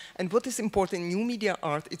images. And what is important in new media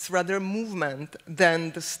art, it's rather movement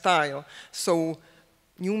than the style. So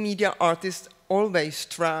new media artists always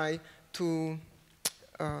try to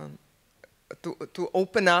to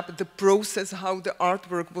open up the process how the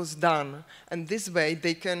artwork was done, and this way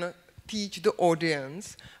they can teach the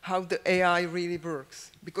audience how the AI really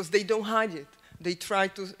works, because they don't hide it. They try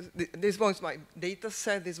to, this was my data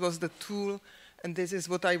set, this was the tool, and this is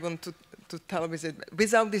what I want to tell with it.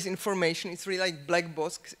 Without this information, it's really like black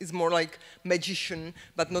box. It's more like magician,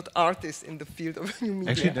 but not artist in the field of new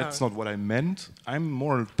media. Actually, that's not what I meant. I'm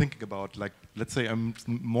more thinking about, like, let's say I'm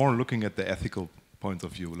more looking at the ethical point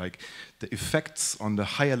of view, like the effects on the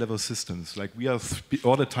higher level systems. Like we are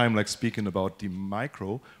all the time like speaking about the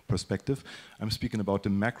micro perspective, I'm speaking about the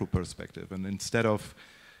macro perspective. And instead of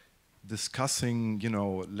discussing, you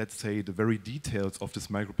know, let's say the very details of this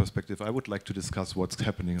micro perspective, I would like to discuss what's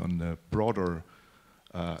happening on the broader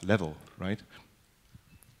level, right?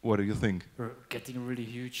 What do you think? We're getting really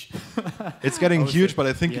huge. It's getting huge, but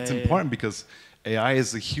I think it's important because AI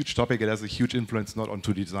is a huge topic. It has a huge influence not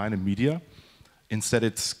onto design and media. Instead,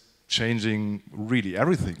 it's changing really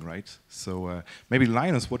everything, right? So maybe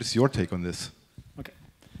Linus, what is your take on this? Okay.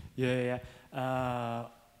 Yeah.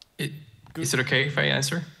 Is it okay if I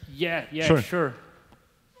answer? Yeah, sure.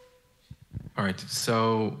 All right.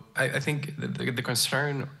 So I think the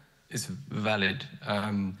concern is valid.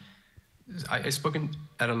 I've spoken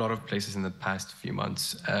at a lot of places in the past few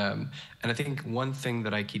months, and I think one thing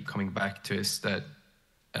that I keep coming back to is that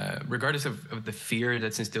regardless of the fear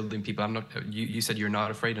that's instilled in people, I'm not. You said you're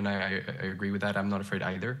not afraid, and I agree with that. I'm not afraid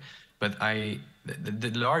either. But the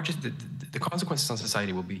consequences on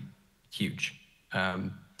society will be huge,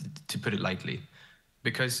 to put it lightly,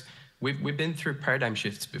 because we've been through paradigm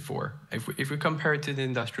shifts before. If we compare it to the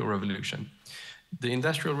Industrial Revolution, the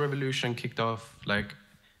Industrial Revolution kicked off like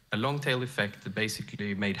a long tail effect that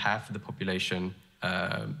basically made half of the population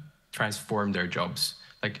transform their jobs.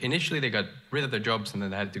 Like initially they got rid of their jobs and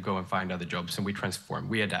then they had to go and find other jobs, and we transform,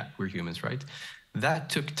 we adapt, we're humans, right? That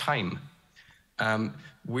took time.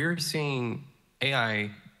 We're seeing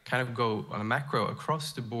AI kind of go on a macro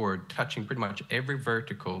across the board, touching pretty much every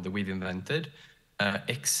vertical that we've invented,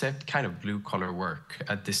 except kind of blue collar work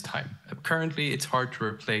at this time. Currently, it's hard to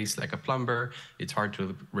replace like a plumber, it's hard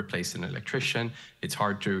to replace an electrician, it's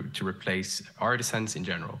hard to replace artisans in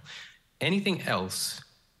general. Anything else,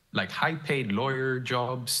 like high-paid lawyer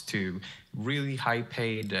jobs to really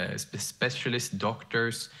high-paid specialist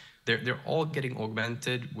doctors, they're all getting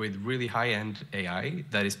augmented with really high-end AI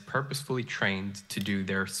that is purposefully trained to do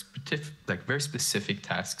their very specific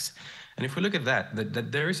tasks. And if we look at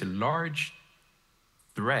that there is a large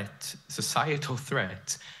threat, societal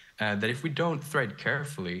threat, that if we don't thread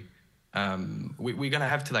carefully, we're gonna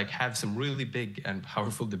have to like have some really big and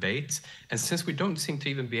powerful debates. And since we don't seem to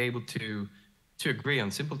even be able to agree on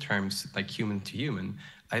simple terms like human to human,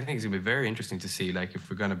 I think it's gonna be very interesting to see like if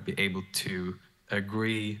we're gonna be able to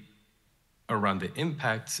agree around the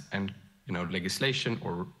impacts and legislation,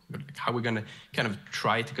 or how we're gonna kind of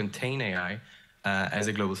try to contain AI as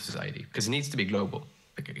a global society, because it needs to be global.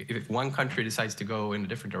 Like if one country decides to go in a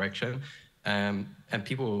different direction, and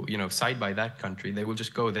people side by that country, they will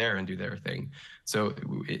just go there and do their thing. So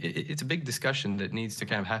it's a big discussion that needs to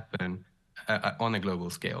kind of happen on a global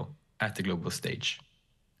scale, at the global stage.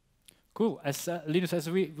 Cool. As Linus, as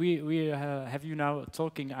we have you now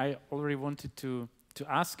talking, I already wanted to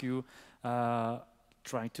ask you,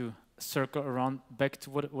 trying to circle around back to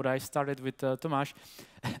what I started with Tomáš,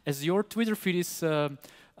 as your Twitter feed is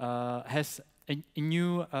has a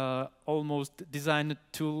new almost designed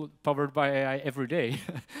tool powered by AI every day.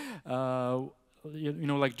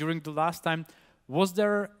 Like during the last time, was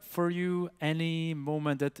there for you any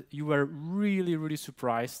moment that you were really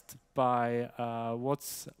surprised by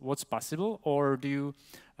what's possible, or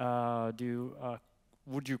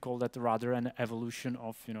would you call that rather an evolution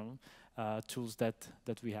of tools that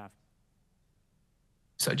we have?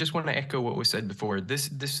 So I just want to echo what was said before.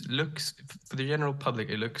 This looks, for the general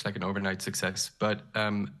public, it looks like an overnight success. But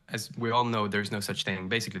as we all know, there's no such thing.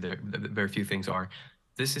 Basically, very few things are.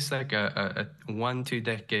 This is like a 1-2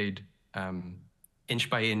 decade,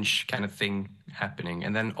 inch by inch kind of thing happening.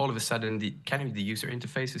 And then all of a sudden, the user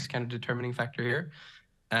interface is kind of determining factor here.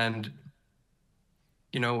 And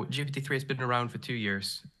GPT-3 has been around for 2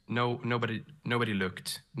 years. Nobody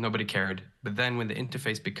looked, nobody cared. But then when the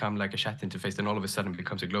interface become like a chat interface, then all of a sudden it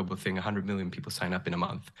becomes a global thing. 100 million people sign up in a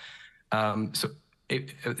month.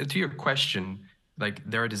 To your question, like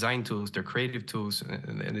there are design tools, there are creative tools,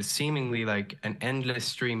 and there's seemingly like an endless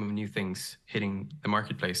stream of new things hitting the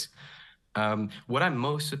marketplace. What I'm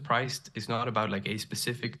most surprised is not about like a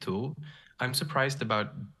specific tool. I'm surprised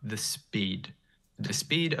about the speed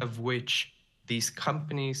of which these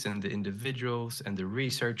companies and the individuals and the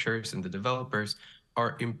researchers and the developers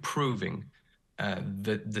are improving.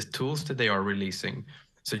 the tools that they are releasing.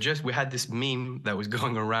 So we had this meme that was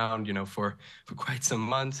going around, for quite some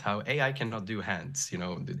months, how AI cannot do hands.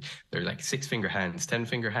 They're like 6-finger hands,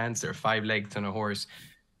 10-finger hands. There are 5 legs on a horse,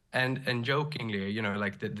 and jokingly,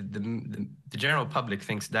 like the general public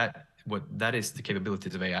thinks that that is the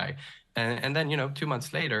capabilities of AI, and then 2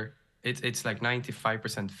 months later, it's like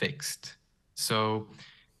 95% fixed. So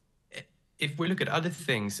if we look at other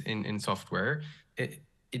things in software,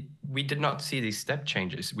 we did not see these step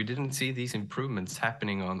changes. We didn't see these improvements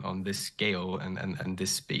happening on this scale and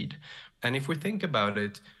this speed. And if we think about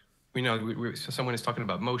it, someone is talking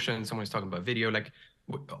about motion, someone is talking about video, like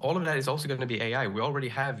all of that is also going to be AI. We already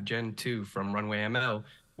have Gen 2 from Runway ML,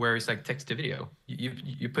 where it's like text to video.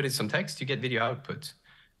 You put in some text, you get video output.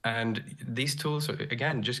 And these tools are,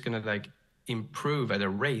 again, just going to like improve at a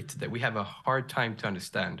rate that we have a hard time to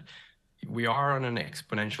understand. We are on an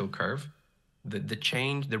exponential curve.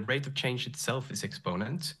 The rate of change itself is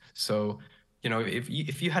exponent. So,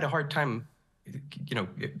 if you had a hard time,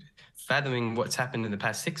 fathoming what's happened in the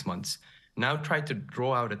past 6 months, now try to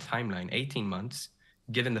draw out a timeline, 18 months,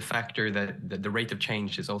 given the factor that the rate of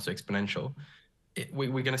change is also exponential.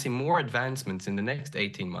 We're going to see more advancements in the next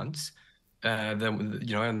 18 months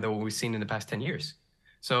than what we've seen in the past 10 years.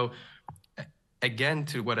 So, again,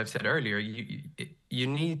 to what I've said earlier, you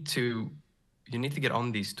need to get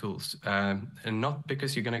on these tools, and not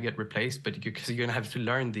because you're going to get replaced, but because you're going to have to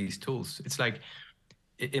learn these tools. It's like,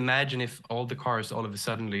 imagine if all the cars all of a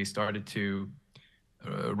sudden started to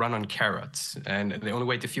run on carrots, and the only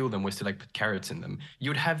way to fuel them was to like put carrots in them.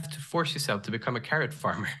 You'd have to force yourself to become a carrot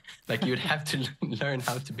farmer. Like you'd have to learn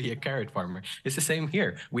how to be a carrot farmer. It's the same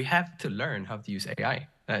here. We have to learn how to use AI.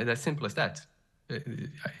 That's simple as that.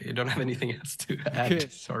 I don't have anything else to add. Okay.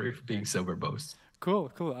 Sorry for being so verbose.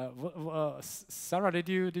 Cool. Sara, did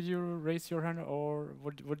you raise your hand, or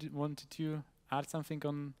wanted to add something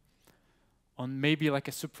on maybe like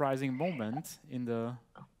a surprising moment in the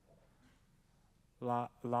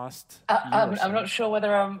last year or so? I'm not sure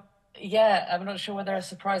whether I'm not sure whether a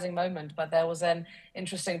surprising moment, but there was an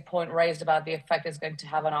interesting point raised about the effect it's going to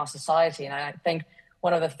have on our society, and I think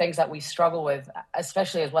one of the things that we struggle with,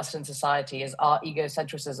 especially as Western society, is our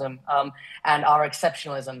egocentrism and our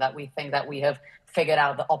exceptionalism, that we think that we have figured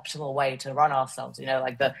out the optimal way to run ourselves,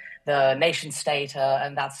 like the nation state,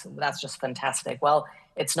 and that's just fantastic. Well,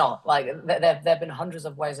 it's not. Like there have been hundreds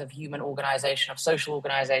of ways of human organization, of social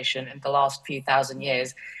organization in the last few thousand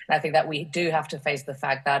years. And I think that we do have to face the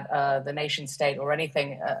fact that the nation state or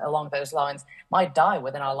anything along those lines might die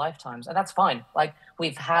within our lifetimes. And that's fine. Like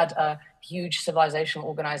we've had huge civilizational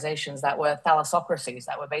organizations that were thalassocracies,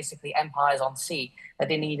 that were basically empires on sea, that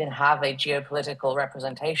didn't even have a geopolitical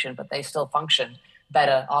representation, but they still functioned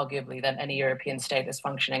better, arguably, than any European state is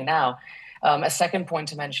functioning now. A second point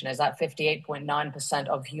to mention is that 58.9%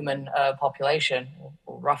 of human population,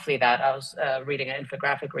 or roughly that, I was reading an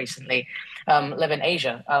infographic recently, live in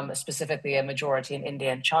Asia, specifically a majority in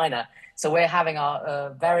India and China. So we're having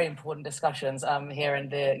our very important discussions here in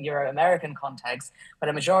the Euro-American context, but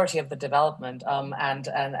a majority of the development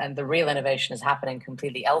and the real innovation is happening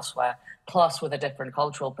completely elsewhere, plus with a different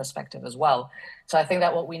cultural perspective as well. So I think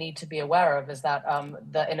that what we need to be aware of is that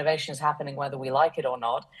the innovation is happening whether we like it or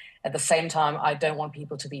not. At the same time, I don't want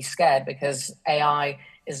people to be scared, because AI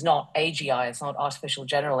is not AGI, it's not artificial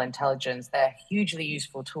general intelligence. They're hugely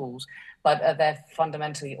useful tools, but they're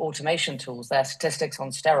fundamentally automation tools. They're statistics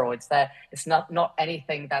on steroids. It's not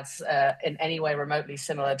anything that's in any way remotely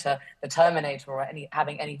similar to the Terminator or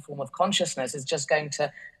having any form of consciousness. It's just going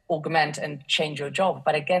to augment and change your job.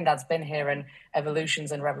 But again, that's been here in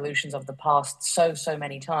evolutions and revolutions of the past so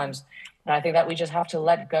many times. And I think that we just have to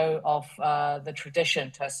let go of the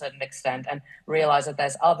tradition to a certain extent and realize that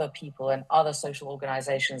there's other people and other social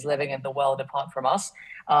organizations living in the world apart from us,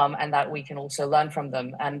 and that we can also learn from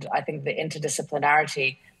them. And I think the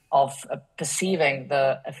interdisciplinarity of perceiving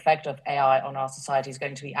the effect of AI on our society is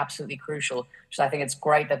going to be absolutely crucial. So I think it's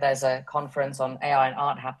great that there's a conference on AI and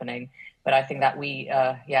art happening, but I think that we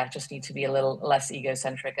just need to be a little less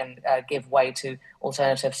egocentric and give way to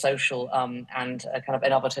alternative social and kind of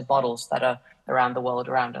innovative models that are around the world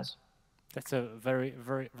around us. That's a very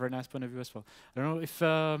nice point of view as well. I don't know if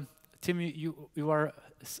Tim, you are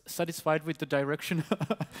satisfied with the direction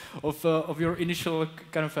of your initial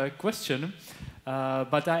kind of question,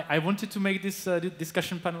 but I wanted to make this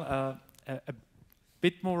discussion panel a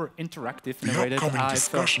bit more interactive. The upcoming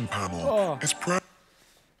discussion panel is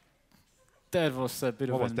that was a bit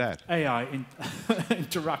of an AI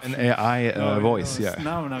interaction. An AI voice, yeah.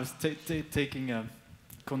 Now I was taking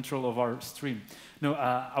control of our stream. No,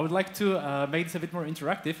 I would like to make this a bit more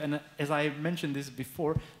interactive, and as I mentioned this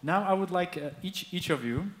before, now I would like each of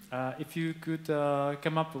you, if you could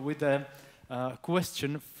come up with a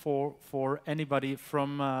question for anybody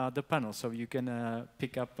from the panel, so you can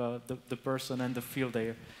pick up the person and the field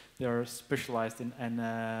they are specialized in, and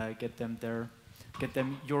get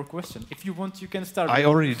them your question. If you want, you can start. I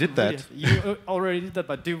already did that. You already did that,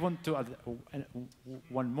 but do you want to add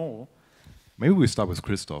one more? Maybe we start with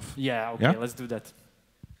Christoph. Yeah, okay, let's do that.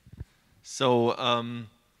 So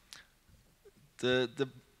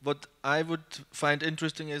what I would find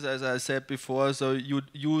interesting is, as I said before, so you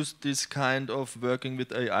use this kind of working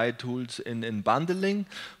with AI tools in bundling,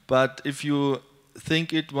 but if you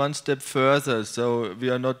think it one step further, so we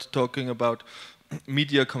are not talking about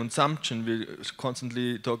media consumption, we're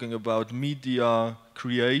constantly talking about media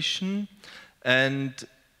creation, and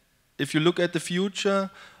if you look at the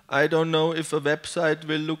future, I don't know if a website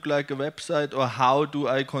will look like a website, or how do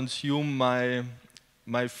I consume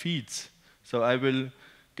my feeds. So I will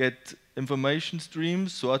get information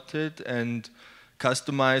streams sorted and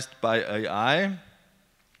customized by AI.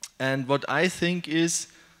 And what I think is,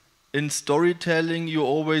 in storytelling, you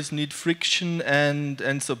always need friction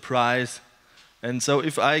and surprise. And so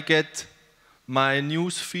if I get my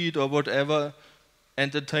news feed or whatever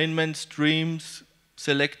entertainment streams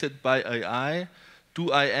selected by AI, do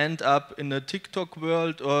I end up in a TikTok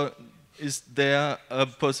world, or is there a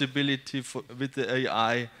possibility with the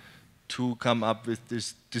AI to come up with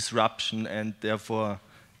this disruption and therefore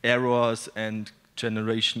errors and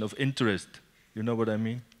generation of interest? You know what I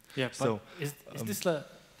mean? Yeah, but so, is this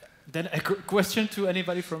then a question to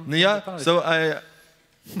anybody from the panel? So I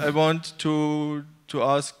want to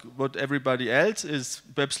ask what everybody else is.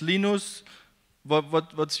 Perhaps Linus,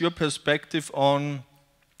 what's your perspective on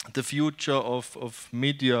the future of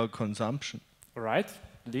media consumption? All right,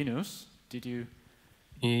 Linus, did you?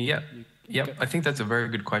 Yeah, I think that's a very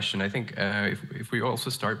good question. I think if we also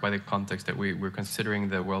start by the context that we're considering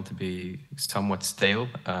the world to be somewhat stale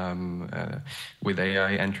with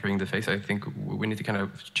AI entering the phase, I think we need to kind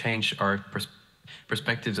of change our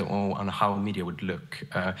perspectives on how media would look.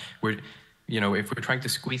 If we're trying to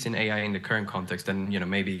squeeze in AI in the current context, then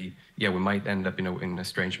maybe we might end up in a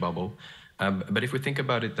strange bubble. But if we think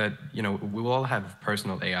about it, that we will all have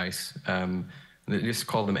personal AIs. Just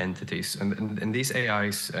call them entities, and these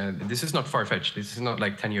AIs. This is not far-fetched. This is not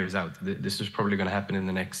like 10 years out. This is probably going to happen in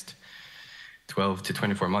the next 12 to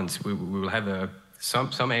 24 months. We will have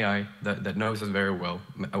some AI that knows us very well.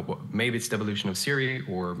 Maybe it's the evolution of Siri,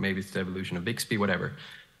 or maybe it's the evolution of Bixby, whatever.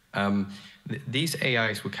 These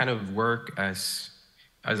AIs will kind of work as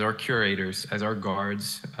our curators, as our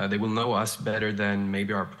guards. They will know us better than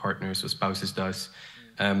maybe our partners or spouses does.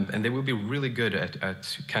 And they will be really good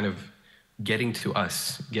at kind of getting to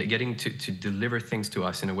us, getting to deliver things to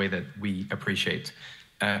us in a way that we appreciate.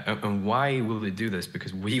 And why will they do this?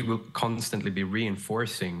 Because we will constantly be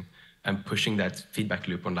reinforcing and pushing that feedback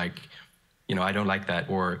loop on, like, I don't like that,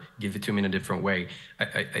 or give it to me in a different way.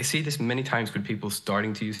 I see this many times with people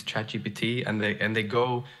starting to use ChatGPT, and they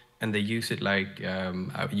go and they use it like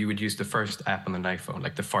you would use the first app on an iPhone,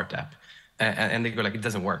 like the fart app, and they go like, it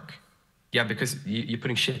doesn't work. Yeah, because you're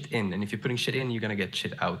putting shit in, and if you're putting shit in, you're gonna get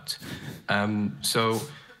shit out.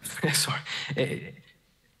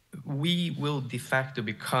 We will de facto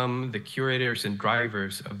become the curators and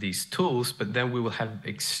drivers of these tools, but then we will have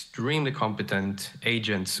extremely competent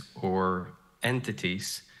agents or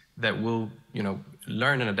entities that will,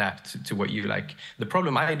 learn and adapt to what you like. The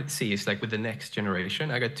problem I see is like with the next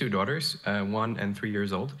generation. I got 2 daughters, 1 and 3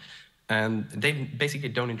 years old. And they basically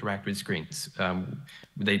don't interact with screens.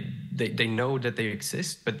 They know that they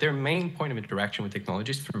exist, but their main point of interaction with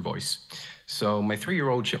technology is through voice. So my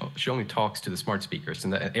 3-year-old, she only talks to the smart speakers,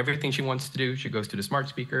 and everything she wants to do, she goes to the smart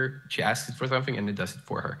speaker, she asks it for something, and it does it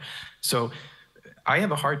for her. So I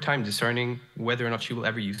have a hard time discerning whether or not she will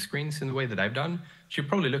ever use screens in the way that I've done. She'll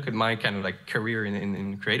probably look at my kind of like career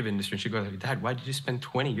in creative industry, and she'll go like, Dad, why did you spend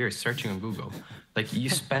 20 years searching on Google? Like, you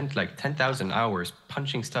spent like 10,000 hours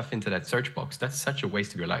punching stuff into that search box. That's such a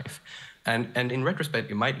waste of your life. And in retrospect,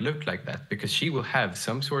 it might look like that because she will have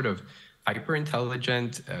some sort of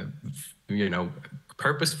hyper-intelligent,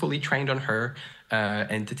 purposefully trained on her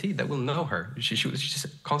entity that will know her. She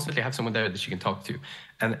just constantly have someone there that she can talk to.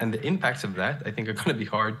 And the impacts of that, I think, are going to be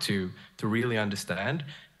hard to really understand,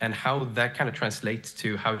 and how that kind of translates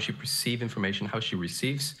to how she perceives information, how she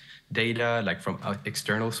receives data, like from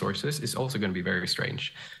external sources, is also going to be very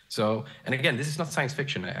strange. So, and again, this is not science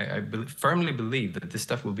fiction. I firmly believe that this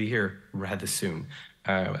stuff will be here rather soon,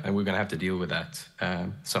 and we're going to have to deal with that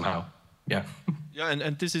somehow. Yeah. Yeah,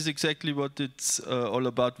 and this is exactly what it's all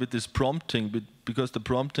about with this prompting, because the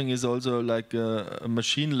prompting is also like a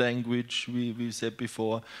machine language. We said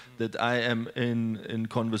before that I am in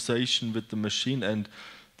conversation with the machine, and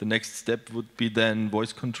the next step would be then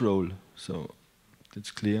voice control. So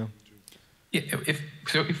that's clear. Yeah, if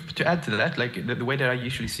to add to that, like the way that I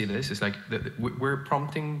usually see this is like we're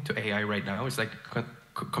prompting to AI right now. It's like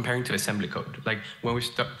comparing to assembly code. Like when we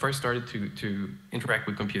first started to interact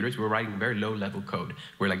with computers, we were writing very low-level code.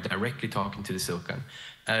 We're like directly talking to the silicon.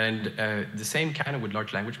 And the same kind of with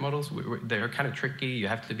large language models. They're kind of tricky. You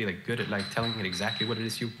have to be like good at like telling it exactly what it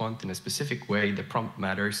is you want in a specific way. The prompt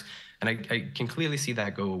matters. And I can clearly see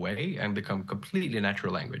that go away and become completely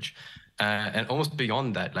natural language. And almost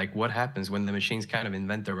beyond that, like what happens when the machines kind of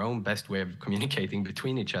invent their own best way of communicating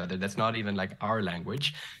between each other that's not even like our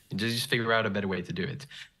language, and just figure out a better way to do it.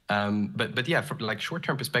 But yeah, from like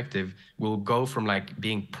short-term perspective, we'll go from like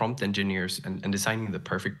being prompt engineers and designing the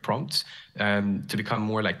perfect prompts to become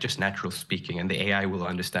more like just natural speaking, and the AI will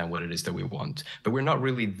understand what it is that we want. But we're not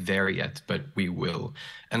really there yet, but we will.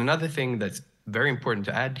 And another thing that's very important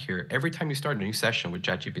to add here, every time you start a new session with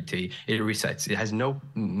ChatGPT, it resets. It has no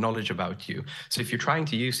knowledge about you. So if you're trying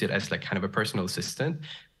to use it as like kind of a personal assistant,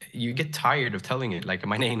 you get tired of telling it like,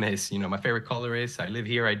 my name is, my favorite color is, I live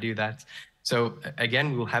here, I do that. So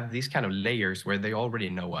again, we'll have these kind of layers where they already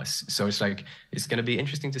know us. So it's like, it's going to be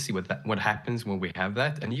interesting to see what happens when we have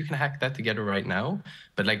that. And you can hack that together right now,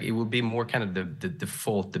 but like it will be more kind of the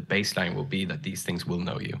default, the baseline will be that these things will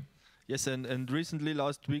know you. Yes, and recently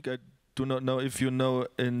last week, I do not know if you know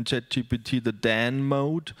in ChatGPT the Dan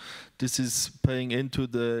mode. This is paying into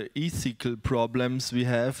the ethical problems we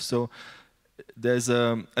have. So I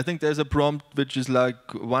think there's a prompt which is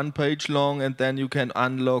like 1 page long, and then you can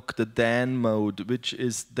unlock the Dan mode, which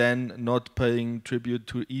is then not paying tribute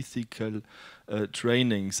to ethical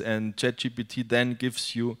trainings. And ChatGPT then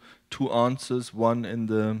gives you 2 answers, one in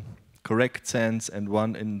the correct sense and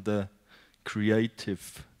one in the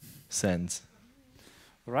creative sense.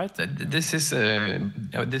 Right. This is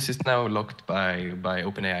now locked by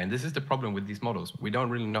OpenAI, and this is the problem with these models. We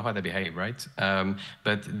don't really know how they behave, right?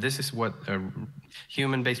 But this is what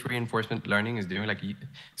human-based reinforcement learning is doing. Like,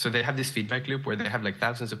 so they have this feedback loop where they have like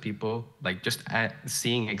thousands of people like just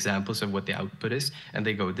seeing examples of what the output is, and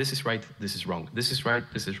they go, "This is right, this is wrong. This is right,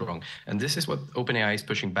 this is wrong." And this is what OpenAI is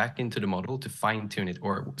pushing back into the model to fine-tune it,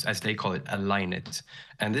 or as they call it, align it.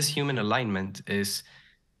 And this human alignment is,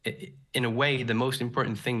 in a way, the most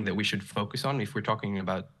important thing that we should focus on if we're talking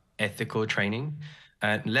about ethical training,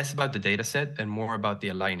 less about the data set and more about the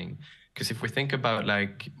aligning. Because if we think about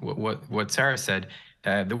like what Sara said,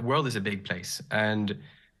 the world is a big place, and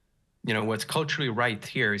what's culturally right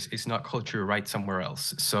here is not culturally right somewhere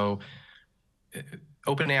else. So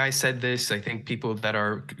OpenAI said this. I think people that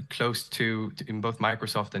are close to in both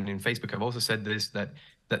Microsoft and in Facebook have also said this,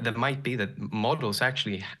 that might be that models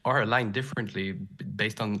actually are aligned differently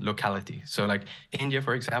based on locality. So like India,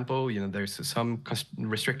 for example, there's some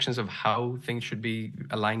restrictions of how things should be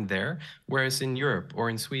aligned there, whereas in Europe or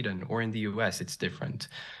in Sweden or in the US, it's different.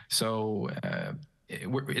 So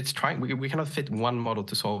we cannot fit one model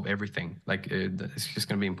to solve everything. Like it's just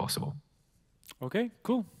going to be impossible. Okay,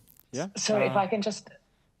 cool. Yeah. Sorry, if I can just...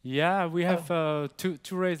 Yeah, we have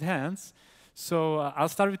two raised hands. So I'll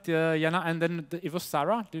start with Jana, and then it was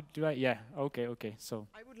Sara. Do I? Yeah. Okay. So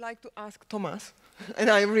I would like to ask Tomáš, and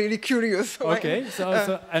I'm really curious. Okay.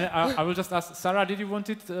 And I will just ask Sara. Did you want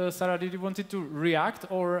it to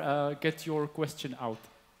react or get your question out?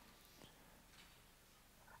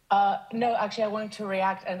 No, actually, I wanted to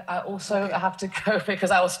react, and I also have to go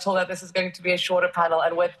because I was told that this is going to be a shorter panel,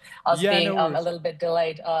 and with us being a little bit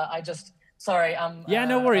delayed, Sorry.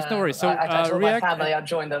 No worries. So I told my family I'd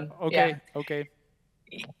join them. Okay.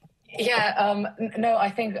 Yeah. No, I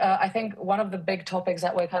think one of the big topics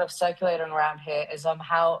that we're kind of circulating around here is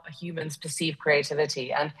how humans perceive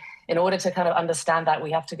creativity, and in order to kind of understand that, we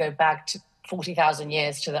have to go back to 40,000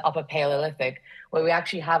 years to the Upper Paleolithic, where we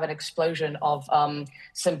actually have an explosion of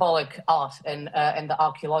symbolic art in the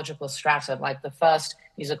archaeological stratum, like the first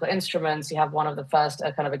musical instruments. You have one of the first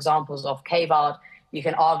kind of examples of cave art. You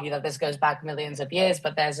can argue that this goes back millions of years,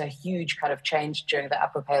 but there's a huge kind of change during the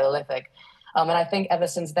Upper Paleolithic. And I think ever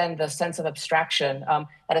since then, the sense of abstraction that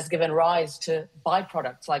has given rise to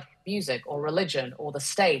byproducts like music or religion or the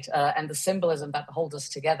state and the symbolism that holds us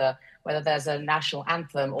together, whether there's a national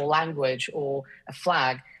anthem or language or a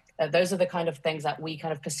flag, those are the kind of things that we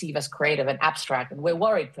kind of perceive as creative and abstract. And we're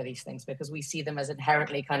worried for these things because we see them as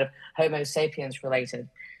inherently kind of Homo sapiens related.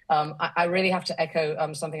 I really have to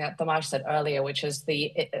echo something that Tomáš said earlier, which is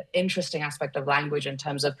the interesting aspect of language in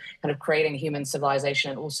terms of kind of creating human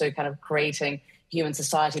civilization and also kind of creating human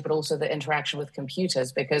society, but also the interaction with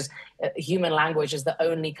computers, because human language is the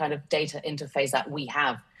only kind of data interface that we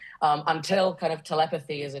have. Until kind of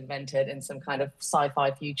telepathy is invented in some kind of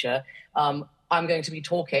sci-fi future, I'm going to be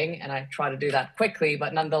talking, and I try to do that quickly,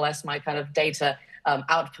 but nonetheless, my kind of data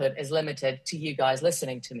output is limited to you guys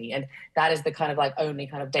listening to me. And that is the kind of like only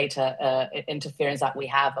kind of data interference that we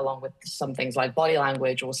have, along with some things like body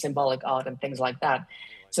language or symbolic art and things like that.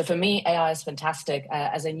 So for me, AI is fantastic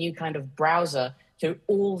as a new kind of browser through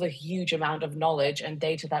all the huge amount of knowledge and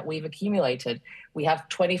data that we've accumulated. We have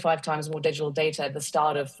 25 times more digital data at the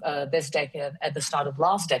start of this decade, at the start of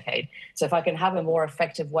last decade. So if I can have a more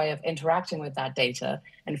effective way of interacting with that data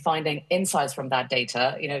and finding insights from that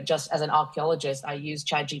data, you know, just as an archaeologist, I use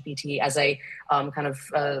ChatGPT as a kind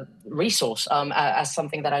of resource, as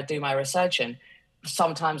something that I do my research in.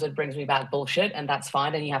 Sometimes it brings me back bullshit, and that's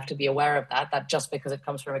fine. And you have to be aware of that, that just because it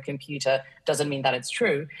comes from a computer doesn't mean that it's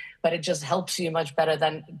true, but it just helps you much better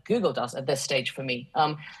than Google does at this stage for me.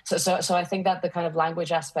 So I think that the kind of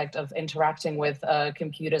language aspect of interacting with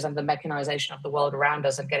computers and the mechanization of the world around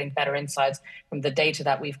us and getting better insights from the data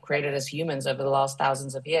that we've created as humans over the last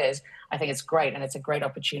thousands of years, I think it's great. And it's a great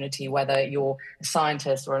opportunity, whether you're a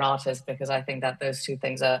scientist or an artist, because I think that those two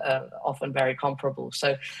things are often very comparable.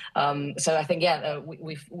 So I think, yeah,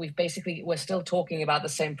 we've basically, we're still talking about the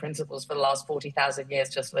same principles for the last 40,000 years,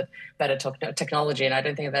 just with better technology. And I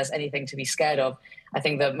don't think there's anything to be scared of. I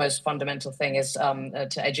think the most fundamental thing is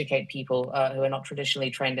to educate people who are not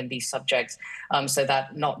traditionally trained in these subjects, so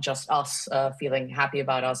that not just us feeling happy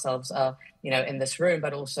about ourselves, you know, in this room,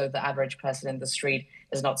 but also the average person in the street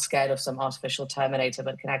is not scared of some artificial terminator,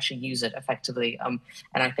 but can actually use it effectively. And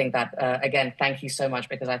I think that, again, thank you so much,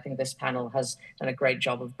 because I think this panel has done a great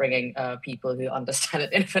job of bringing people who understand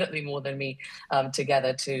it infinitely more than me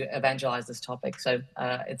together to evangelize this topic. So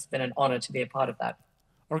it's been an honor to be a part of that.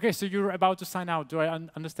 Okay, so you're about to sign out. Do I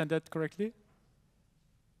understand that correctly?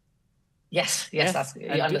 Yes, that's, you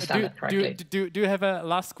understand that correctly. Do you have a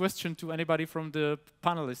last question to anybody from the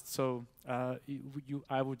panelists? So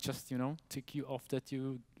I would just, you know, tick you off that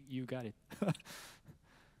you got it.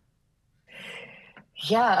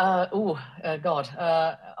 Yeah. God.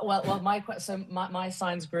 Well, my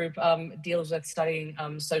science group deals with studying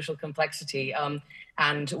social complexity,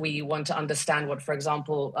 and we want to understand what, for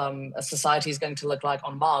example, a society is going to look like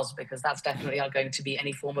on Mars, because that's definitely not going to be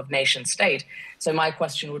any form of nation state. So my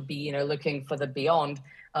question would be, you know, looking for the beyond.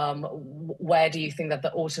 Where do you think that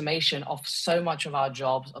the automation of so much of our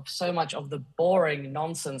jobs, of so much of the boring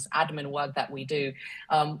nonsense admin work that we do,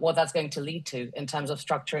 what that's going to lead to in terms of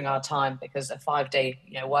structuring our time? Because a 5-day,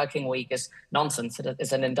 you know, working week is nonsense. It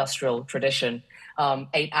is an industrial tradition.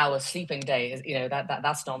 8-hour sleeping day is, you know,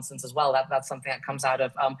 that's nonsense as well. That's something that comes out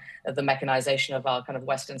of the mechanization of our kind of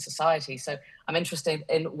Western society. So I'm interested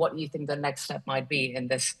in what you think the next step might be in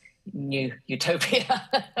this new utopia.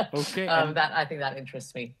 Okay. I think that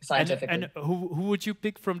interests me scientifically. And who would you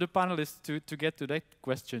pick from the panelists to get to that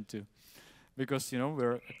question to? Because, you know,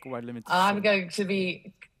 we're quite limited. I'm going to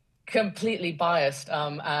be completely biased,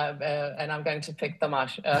 and I'm going to pick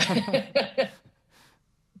Tomáš.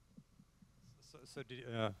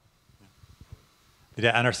 Did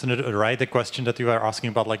I understand it right, the question that you were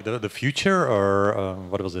asking about, like the future, or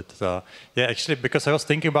what was it? Yeah, actually, because I was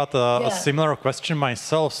thinking about a similar question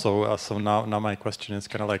myself, so now my question is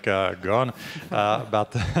kind of like gone.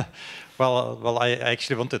 But well, I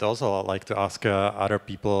actually wanted also like to ask other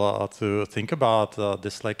people to think about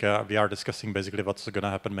this. Like we are discussing basically what's going to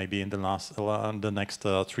happen maybe in the next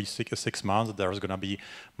 6 months. There's going to be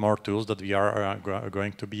more tools that we are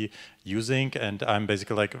going to be using, and I'm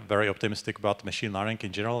basically like very optimistic about machine learning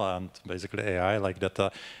in general and basically AI, like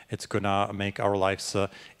that it's gonna make our lives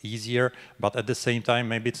easier, but at the same time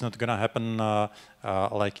maybe it's not gonna happen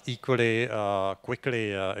like equally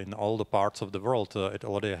quickly in all the parts of the world. It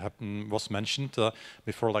already was mentioned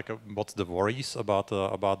before, like what's the worries about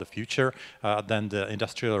the future. Then the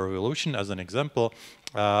Industrial Revolution as an example,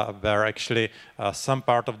 where actually some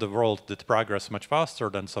part of the world did progress much faster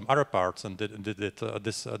than some other parts, and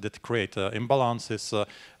this did create imbalances.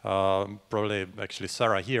 Probably actually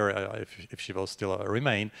Sara here, if she will still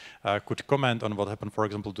remain, could comment on what happened, for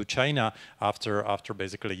example, to China after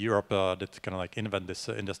basically Europe did kind of like invent this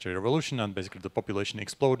Industrial Revolution, and basically the population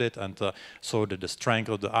exploded, and so did the strength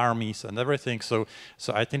of the armies and everything. So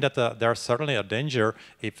I think that there's certainly a danger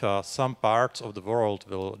if some parts of the world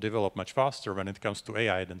will develop much faster when it comes to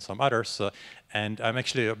AI than some others. And I'm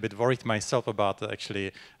actually a bit worried myself about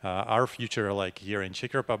actually our future, like here in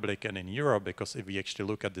Czech Republic and in Europe, because if we actually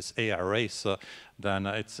look at at this AI race, then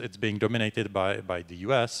it's being dominated by the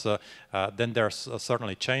US. Then there's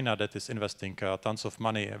certainly China that is investing tons of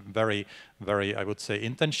money, very, I would say,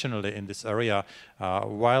 intentionally in this area,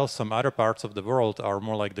 while some other parts of the world are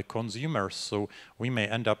more like the consumers. So we may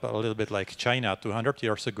end up a little bit like China 200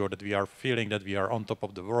 years ago, that we are feeling that we are on top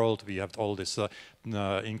of the world, we have all this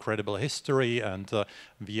incredible history, and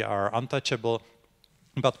we are untouchable.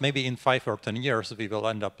 But maybe in 5 or 10 years, we will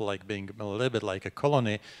end up like being a little bit like a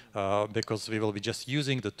colony, because we will be just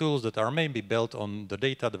using the tools that are maybe built on the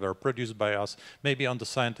data that were produced by us, maybe on the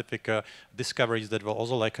scientific discoveries that were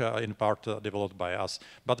also like in part developed by us.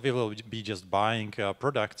 But we will be just buying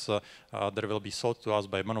products that will be sold to us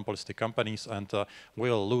by monopolistic companies, and we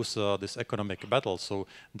will lose this economic battle. So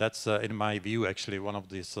that's, in my view, actually one of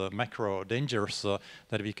these macro dangers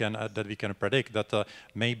that we can predict, that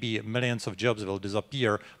maybe millions of jobs will disappear.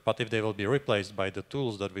 But if they will be replaced by the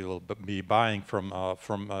tools that we will be buying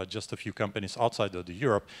from just a few companies outside of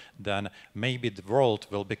Europe, then maybe the world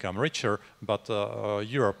will become richer, but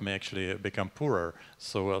Europe may actually become poorer.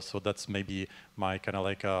 So that's maybe my kind of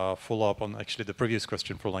like follow-up on actually the previous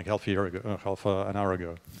question from like half an hour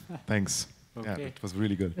ago. Thanks. Okay. Yeah, it was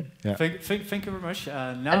really good. Yeah. Thank you very much.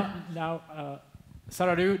 Now,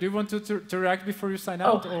 Sara, do you want to react before you sign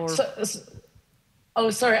out? Or? Oh,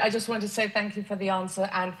 sorry, I just wanted to say thank you for the answer.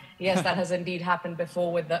 And yes, that has indeed happened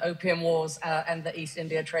before with the Opium Wars and the East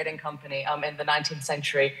India Trading Company in the 19th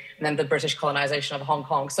century, and then the British colonization of Hong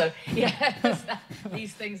Kong. So yes,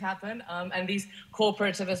 these things happen. And these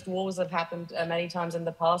corporativist wars have happened many times in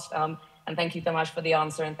the past. And thank you, Tomáš, for the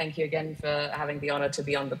answer. And thank you again for having the honor to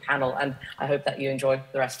be on the panel. And I hope that you enjoy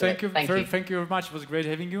the rest of it. Thank you. Thank you very much. It was great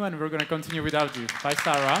having you. And we're going to continue without you. Bye,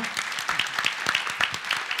 Sara.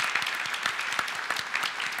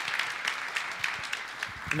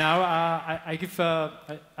 Now I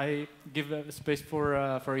give space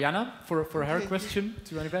for Jana for her question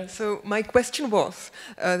to anybody. So my question was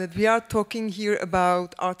that we are talking here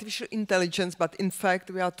about artificial intelligence, but in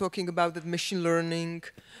fact we are talking about the machine learning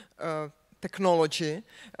technology,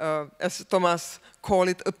 as Tomáš called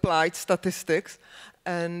it, applied statistics.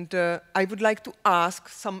 And I would like to ask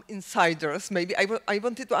some insiders. Maybe I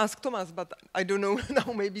wanted to ask Tomáš, but I don't know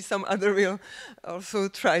now. Maybe some other will also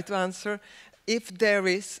try to answer. If there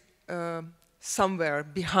is somewhere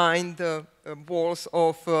behind the walls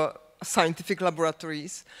of scientific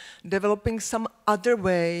laboratories developing some other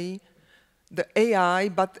way, the AI,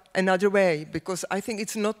 but another way, because I think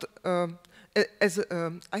it's not,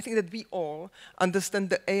 I think that we all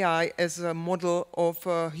understand the AI as a model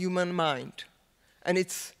of human mind. And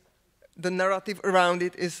it's, the narrative around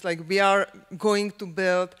it is like we are going to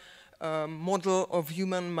build a model of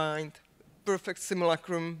human mind, perfect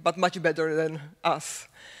simulacrum, but much better than us.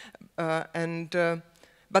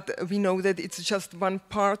 But we know that it's just one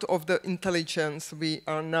part of the intelligence we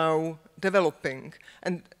are now developing.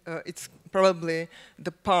 And it's probably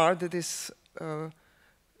the part that is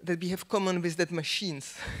that we have common with that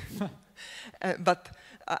machines. But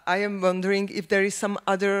I am wondering if there is some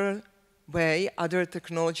other way, other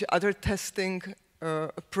technology, other testing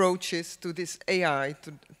approaches to this AI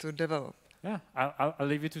to develop. Yeah, I'll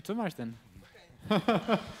leave it to Tomáš then.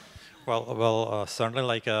 Well, certainly,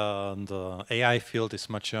 like the AI field is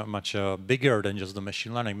much bigger than just the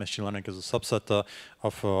machine learning. Machine learning is a subset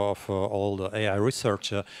of all the AI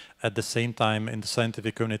research. At the same time, in the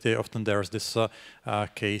scientific community, often there's this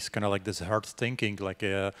case, kind of like this hard thinking, like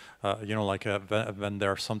you know, like when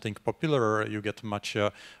there's something popular, you get much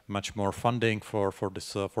more funding for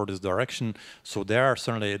this direction. So there are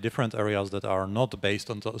certainly different areas that are not based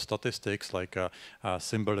on statistics, like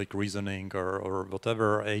symbolic reasoning or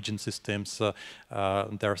whatever, agent systems.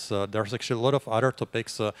 There's actually a lot of other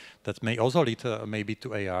topics that may also lead maybe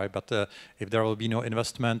to AI. But if there will be no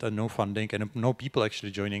investment and no funding and no people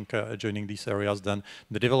actually joining these areas, then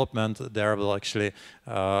the development there will actually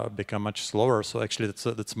become much slower. So actually,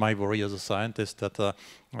 that's my worry as a scientist. That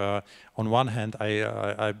on one hand,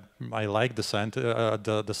 I like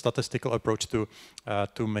the statistical approach to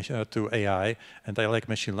AI, and I like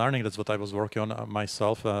machine learning. That's what I was working on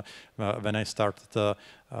myself when I started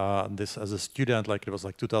this as a student. Like it was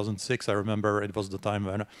like 2006. I remember it was the time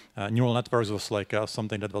when neural networks was like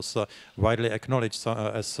something that was widely acknowledged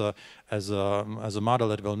as a model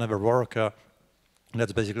that will never work.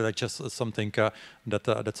 That's basically like just something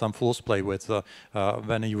that some fools play with.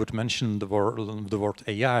 When you would mention the word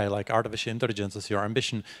AI, like artificial intelligence, as your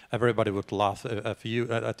ambition, everybody would laugh at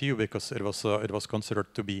you because it was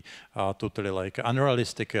considered to be totally like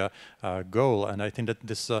unrealistic goal. And I think that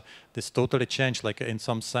this totally changed. Like in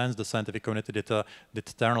some sense, the scientific community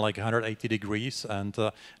did turn like 180 degrees, and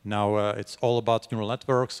now it's all about neural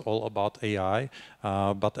networks, all about AI.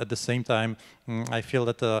 But at the same time, I feel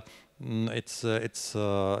that. It's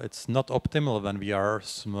not optimal when we are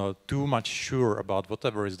too much sure about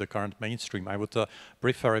whatever is the current mainstream. I would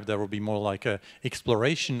prefer if there would be more like a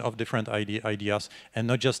exploration of different ideas and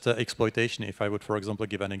not just exploitation. If I would, for example,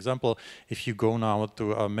 give an example, if you go now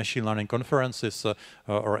to machine learning conferences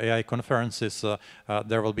or AI conferences,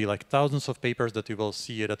 there will be like thousands of papers that you will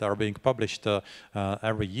see that are being published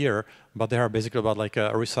every year, but they are basically about like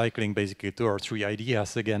recycling basically 2 or 3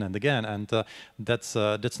 ideas again and again, and that's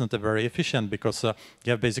not a very efficient, because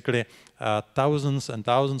you have basically thousands and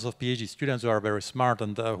thousands of PhD students who are very smart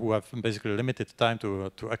and who have basically limited time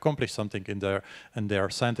to accomplish something in their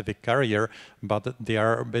scientific career, but they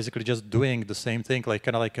are basically just doing the same thing, like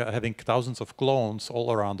kind of like having thousands of clones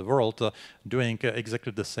all around the world doing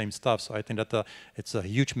exactly the same stuff. So I think that it's a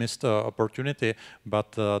huge missed opportunity,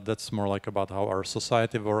 but that's more like about how our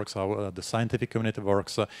society works, how the scientific community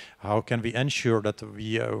works, how can we ensure that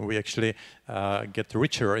we actually get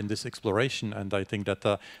richer in this exploration. And I think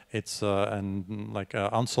that it's like an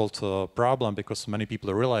unsolved problem, because many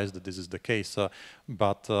people realize that this is the case,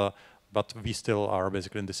 but we still are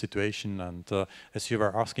basically in this situation. And as you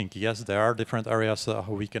were asking, yes, there are different areas how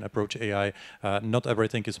we can approach AI. Not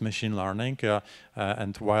everything is machine learning.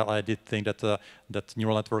 And while I did think that that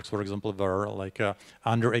neural networks, for example, were like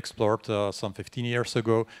underexplored some 15 years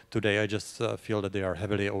ago, today I just feel that they are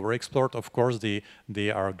heavily overexplored. Of course,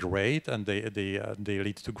 they are great and they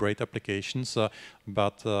lead to great applications,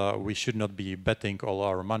 but we should not be betting all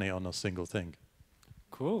our money on a single thing.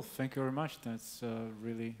 Cool, thank you very much. That's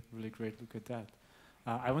really great look at that.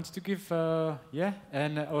 I wanted to give,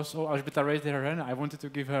 and also Alžběta raised her hand. I wanted to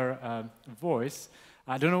give her a voice.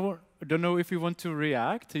 I don't know if you want to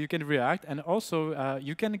react. You can react, and also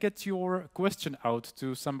you can get your question out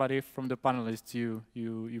to somebody from the panelists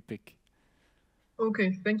you pick.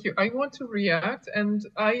 Okay, thank you. I want to react, and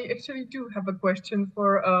I actually do have a question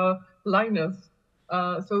for Linus.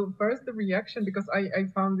 So first the reaction, because I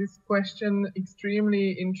found this question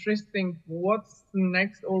extremely interesting. What's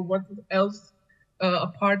next, or what else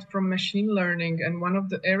apart from machine learning? And one of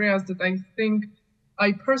the areas that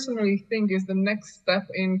I personally think is the next step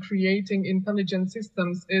in creating intelligent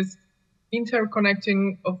systems is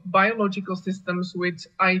interconnecting of biological systems with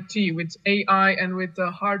IT, with AI, and with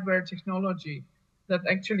hardware technology. That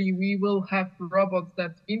actually we will have robots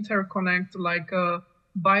that interconnect like a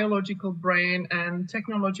biological brain and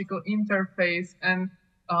technological interface, and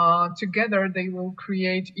together they will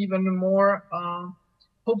create even more,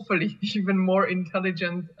 hopefully even more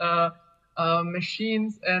intelligent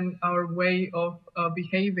machines and our way of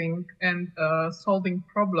behaving and solving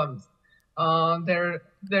problems. There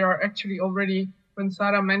are actually already, when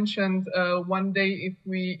Sara mentioned one day if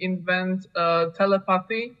we invent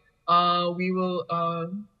telepathy, we will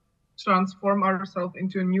transform ourselves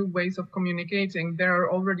into new ways of communicating. There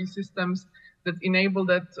are already systems that enable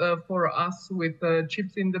that for us, with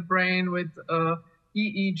chips in the brain, with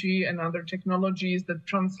EEG and other technologies that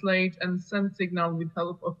translate and send signal with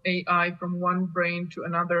help of AI from one brain to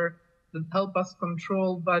another, that help us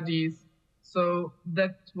control bodies. So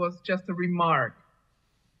that was just a remark.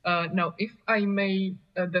 Now, if I may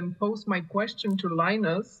then pose my question to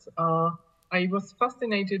Linus, I was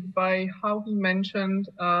fascinated by how he mentioned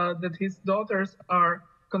that his daughters are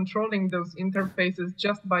controlling those interfaces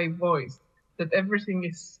just by voice, that everything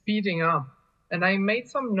is speeding up. And I made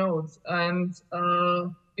some notes, and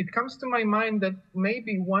it comes to my mind that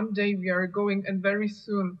maybe one day we are going, and very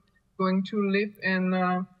soon, going to live in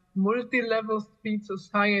a multi-level speed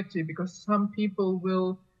society, because some people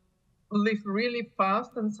will live really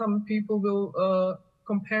fast and some people will,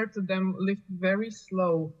 compared to them, live very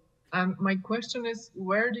slow. And my question is,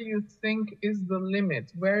 where do you think is the limit?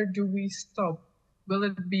 Where do we stop? Will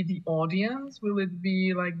it be the audience? Will it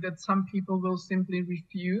be like that some people will simply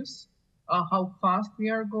refuse how fast we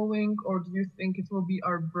are going? Or do you think it will be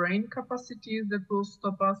our brain capacities that will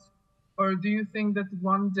stop us? Or do you think that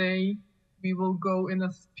one day we will go in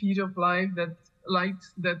a speed of life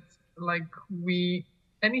that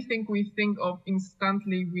anything we think of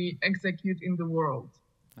instantly we execute in the world?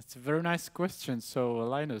 That's a very nice question. So,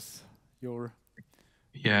 Linus, your...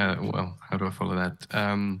 Yeah, well, how do I follow that?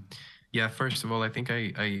 Yeah, first of all, I think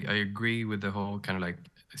I agree with the whole kind of like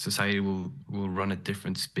society will run at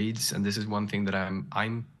different speeds, and this is one thing that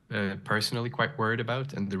I'm personally quite worried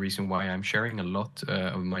about, and the reason why I'm sharing a lot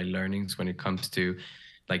of my learnings when it comes to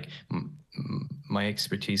like my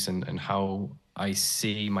expertise and how I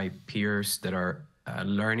see my peers that are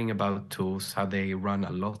learning about tools, how they run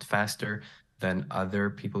a lot faster than other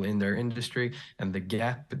people in their industry, and the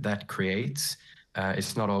gap that creates.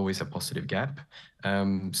 It's not always a positive gap.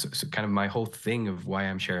 So kind of my whole thing of why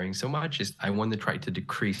I'm sharing so much is I want to try to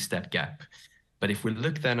decrease that gap. But if we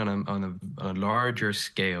look then on a larger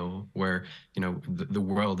scale, where the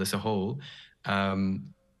world as a whole,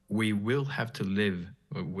 we will have to live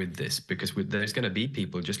with this, because there's going to be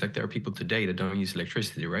people, just like there are people today that don't use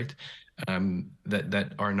electricity, right?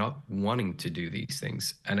 That are not wanting to do these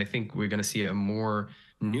things. And I think we're going to see a more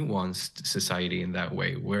nuanced society in that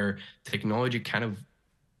way, where technology kind of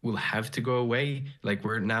will have to go away. Like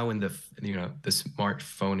we're now in the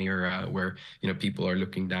smartphone era, where people are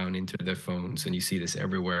looking down into their phones, and you see this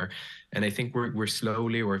everywhere. And I think we're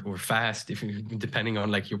slowly or fast, depending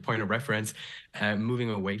on like your point of reference,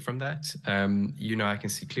 moving away from that. I can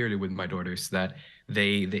see clearly with my daughters that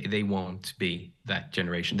they won't be that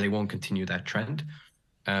generation. They won't continue that trend.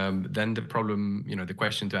 Then the problem, the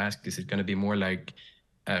question to ask, is it going to be more like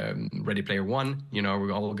Ready Player One?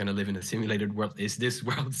 We're all going to live in a simulated world. Is this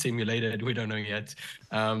world simulated? We don't know yet.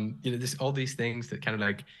 All these things that kind of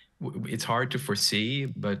like, it's hard to foresee,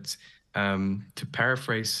 but to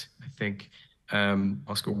paraphrase, I think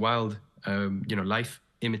Oscar Wilde, life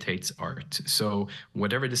imitates art. So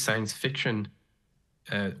whatever the science fiction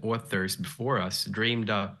authors before us dreamed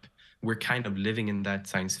up, we're kind of living in that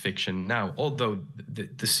science fiction now, although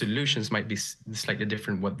the solutions might be slightly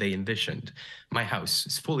different what they envisioned. My house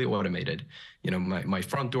is fully automated. My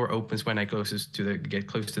front door opens when I get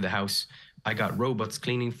close to the house. I got robots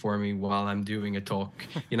cleaning for me while I'm doing a talk.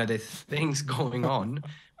 There's things going on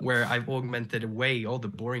where I've augmented away all the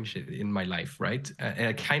boring shit in my life, right? And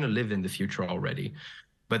I kind of live in the future already.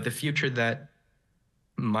 But the future that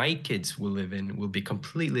my kids will live in will be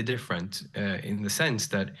completely different in the sense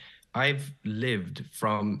that I've lived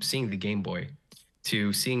from seeing the Game Boy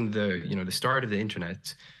to seeing the start of the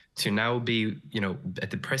internet to now be at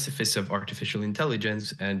the precipice of artificial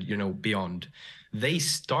intelligence and beyond. They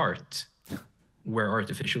start where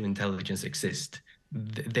artificial intelligence exists.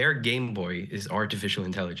 Their Game Boy is artificial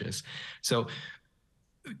intelligence. So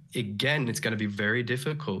again, it's going to be very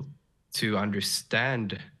difficult to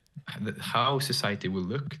understand how society will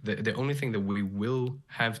look. The only thing that we will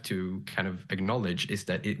have to kind of acknowledge is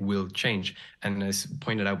that it will change. And as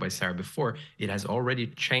pointed out by Sara before, it has already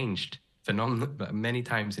changed many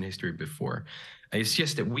times in history before. It's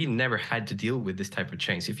just that we never had to deal with this type of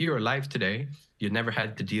change. If you're alive today, you never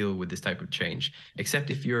had to deal with this type of change, except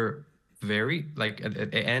if you're very like at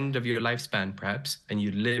the end of your lifespan, perhaps, and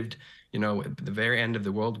you lived, at the very end of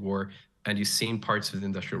the World War, and you've seen parts of the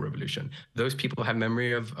Industrial Revolution. Those people have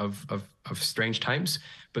memory of strange times,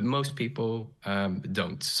 but most people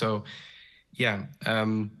don't. So, yeah,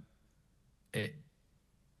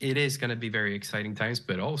 it is going to be very exciting times,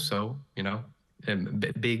 but also,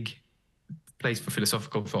 big place for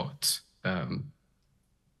philosophical thoughts.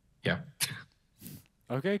 Yeah.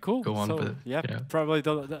 Okay, cool. Go on. So, yeah, probably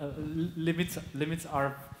the limits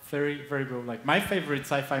are very, very low. Like my favorite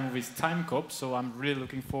sci-fi movie is Time Cop, so I'm really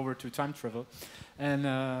looking forward to time travel. And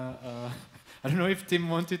I don't know if Tim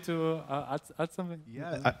wanted to add something.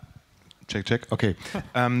 Yeah. Check. Okay.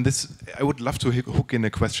 I would love to hook in a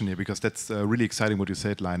question here, because that's really exciting what you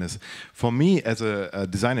said, Linus. For me, as a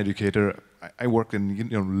design educator, I work in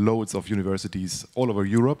loads of universities all over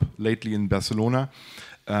Europe. Lately in Barcelona.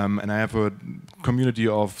 And I have a community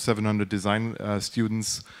of 700 design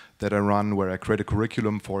students that I run, where I create a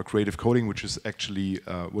curriculum for creative coding, which is actually,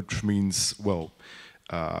 which means,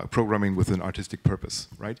 programming with an artistic purpose,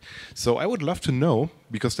 right? So I would love to know,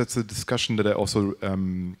 because that's a discussion that I also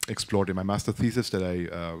explored in my master thesis that I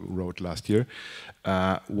wrote last year,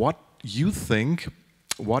 what you think,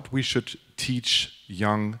 what we should teach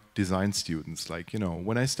young design students. Like,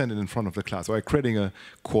 when I stand in front of the class, or I'm creating a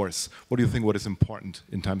course, what do you think what is important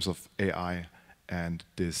in terms of AI and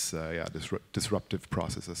this disruptive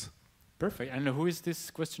processes? Perfect. And who is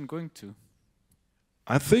this question going to?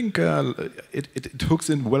 I think it hooks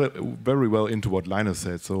in very well into what Linus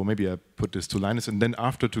said. So maybe I put this to Linus, and then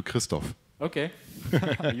after to Christoph. Okay.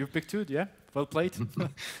 You picked two, yeah? Well played.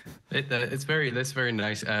 That's very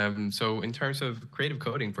nice. So in terms of creative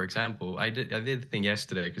coding, for example, I did a thing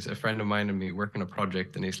yesterday, because a friend of mine and me working on a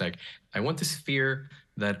project, and he's like, I want a sphere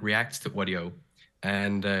that reacts to audio.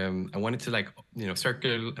 And I wanted to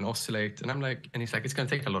circle and oscillate. And I'm like, and he's like, it's going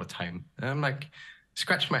to take a lot of time. And I'm like,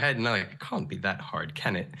 scratched my head and I'm like, it can't be that hard,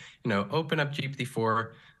 can it? You know, open up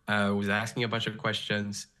GPT-4, was asking a bunch of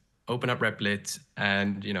questions, open up Replit,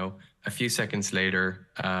 and, you know, a few seconds later,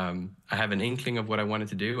 I have an inkling of what I wanted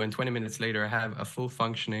to do, and 20 minutes later, I have a full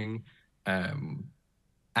functioning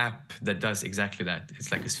app that does exactly that.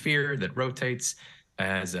 It's like a sphere that rotates,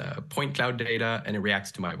 has a point cloud data, and it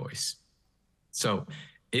reacts to my voice. So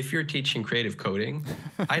if you're teaching creative coding,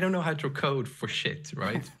 I don't know how to code for shit,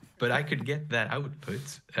 right? But I could get that output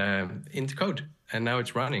into code, and now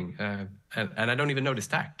it's running. And I don't even know the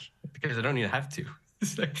stack because I don't even have to.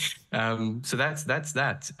 So that's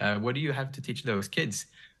that. What do you have to teach those kids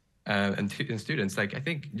and students? Like, I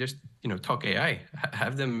think just, you know, talk AI,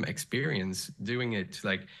 have them experience doing it,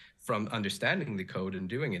 like from understanding the code and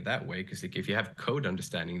doing it that way. Because like, if you have code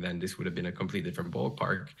understanding, then this would have been a completely different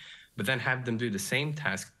ballpark. But then have them do the same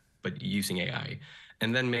task, but using AI.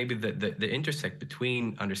 And then maybe the intersect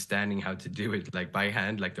between understanding how to do it like by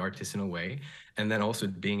hand, like the artisanal way, and then also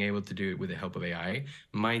being able to do it with the help of AI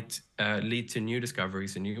might lead to new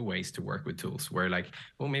discoveries and new ways to work with tools where like,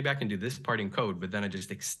 well, maybe I can do this part in code, but then I just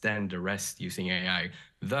extend the rest using AI.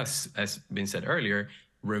 Thus, as been said earlier,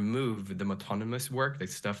 remove the autonomous work, the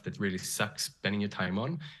stuff that really sucks spending your time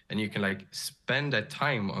on, and you can like spend that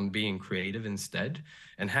time on being creative instead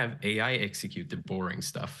and have AI execute the boring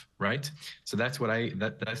stuff, right? So that's what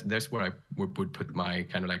that's where I would put my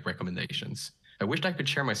kind of like recommendations. I wish I could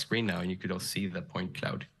share my screen now and you could all see the point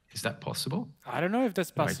cloud. Is that possible? I don't know if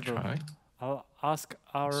that's possible. I might try. I'll ask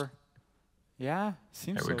our... Yeah,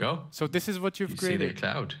 seems so. There we go. So this is what you've created? See the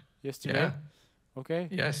cloud. Yesterday? Yeah. Okay.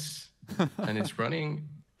 Yes. And it's running.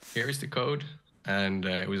 Here's the code. And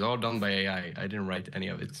it was all done by AI. I didn't write any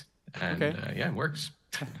of it. And yeah, it works.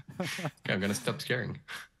 Okay, I'm going to stop scaring.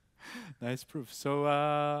 Nice proof. So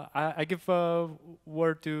I give a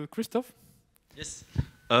word to Christoph. Yes.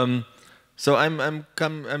 So I'm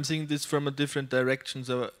seeing this from a different direction.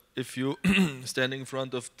 So if you stand in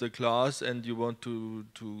front of the class and you want to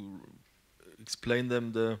explain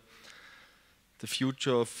them the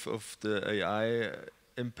future of the AI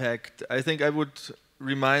impact, I think I would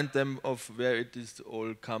remind them of where it is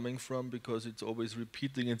all coming from, because it's always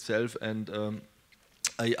repeating itself, and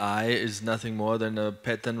AI is nothing more than a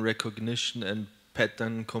pattern recognition and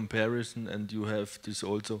pattern comparison, and you have this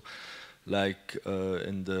also like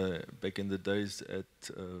back in the days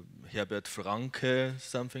at Herbert Franke,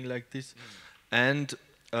 something like this. And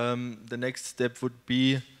the next step would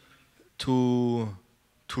be to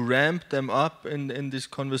ramp them up in this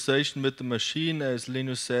conversation with the machine. As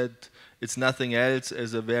Linus said, it's nothing else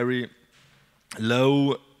as a very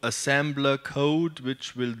low assembler code,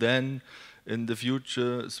 which will then in the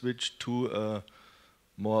future switch to a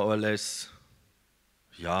more or less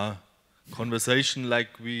conversation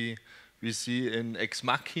like we see in Ex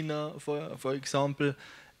Machina, for example.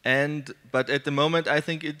 But at the moment, I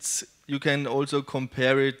think you can also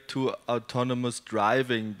compare it to autonomous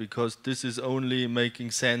driving, because this is only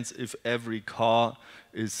making sense if every car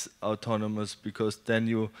is autonomous, because then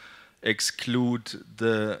you exclude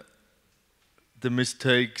the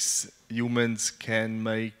mistakes humans can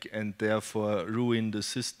make and therefore ruin the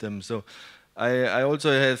system. So I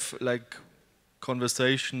also have like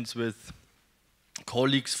conversations with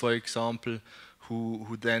colleagues, for example,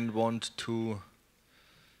 who then want to,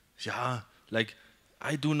 like,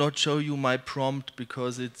 I do not show you my prompt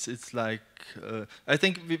because it's like, I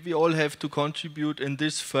think we all have to contribute in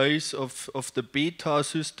this phase of the beta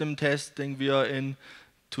system testing we are in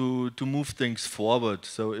to move things forward.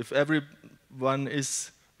 So if everyone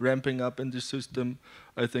is ramping up in the system,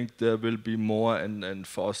 I think there will be more and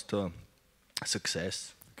faster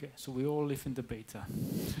success. Okay, so we all live in the beta.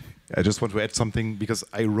 I just want to add something, because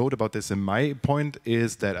I wrote about this, and my point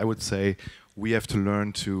is that I would say we have to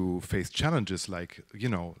learn to face challenges like, you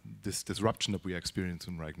know, this disruption that we are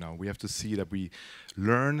experiencing right now. We have to see that we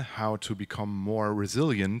learn how to become more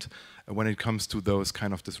resilient when it comes to those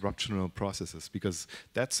kind of disruptional processes, because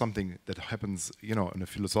that's something that happens, you know, on a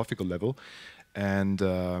philosophical level. And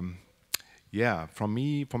yeah, from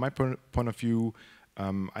my point of view,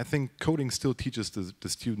 I think coding still teaches the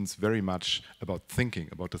students very much about thinking,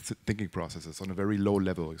 about the thinking processes on a very low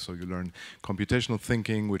level. So you learn computational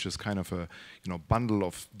thinking, which is kind of a bundle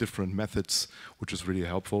of different methods, which is really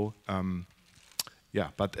helpful. Yeah,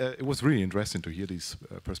 but it was really interesting to hear these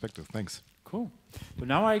perspectives. Thanks. Cool. So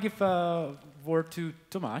now I give a word to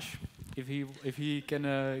Tomáš, if he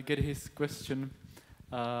can get his question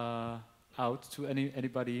out to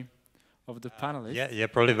anybody of the panelists. Yeah,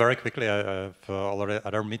 probably very quickly. I have already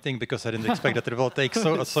other meeting because I didn't expect that it will take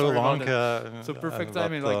so long. So perfect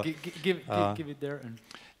timing. Like give it there. And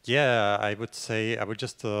Yeah, I would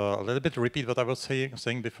just a little bit repeat what I was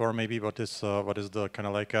saying before. Maybe what is the kind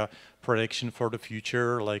of like a prediction for the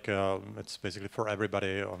future? Like it's basically for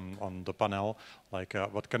everybody on the panel. Like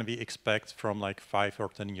what can we expect from like 5 or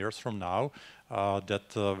 10 years from now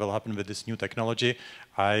that will happen with this new technology?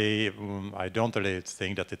 I don't really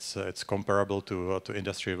think that it's comparable to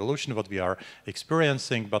industry evolution what we are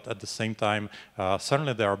experiencing, but at the same time,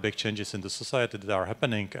 certainly there are big changes in the society that are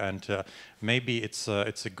happening, and maybe it's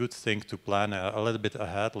a good thing to plan a little bit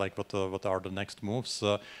ahead, like what are the next moves,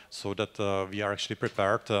 so that we are actually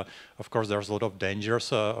prepared. Of course, there's a lot of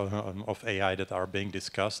dangers of AI that are being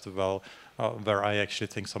discussed. Well, where I actually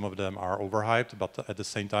think some of them are overhyped, but at the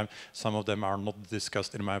same time, some of them are not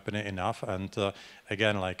discussed, in my opinion, enough. And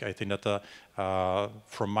again, like I think that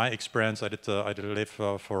from my experience, I did live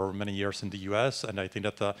for many years in the US, and I think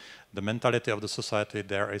that the mentality of the society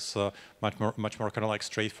there is much more kind of like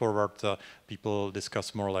straightforward. People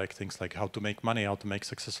discuss more like things like how to make money, how to make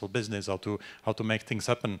successful business, how to make things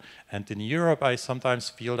happen. And in Europe, I sometimes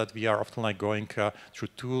feel that we are often like going through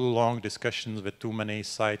too long discussions with too many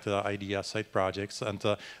side ideas, side projects, and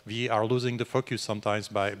we are losing the focus sometimes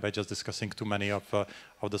by just discussing too many of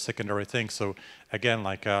the secondary things. So again,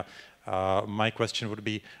 like my question would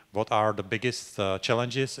be, what are the biggest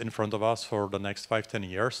challenges in front of us for the next 5-10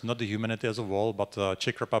 years? Not the humanity as a whole, but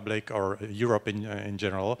Czech Republic or Europe in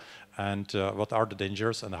general. And what are the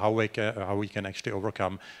dangers, and how we can actually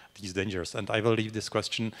overcome these dangers? And I will leave this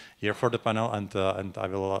question here for the panel, and I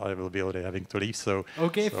will be already having to leave. So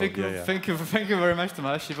okay, so, thank you very much,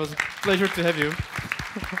 Tomáš. It was a pleasure to have you.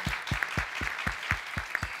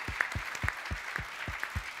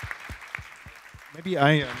 Maybe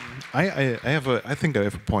I think I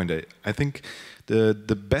have a point. I think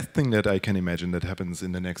the best thing that I can imagine that happens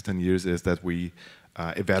in the next 10 years is that we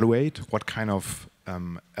evaluate what kind of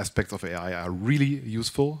aspects of AI are really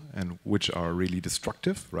useful and which are really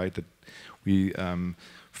destructive, right? That we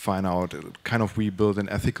find out we build an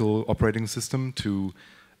ethical operating system to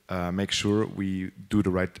make sure we do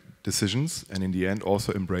the right decisions, and in the end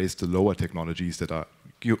also embrace the lower technologies that are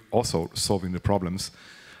also solving the problems.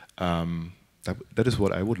 That is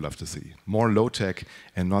what I would love to see. More low-tech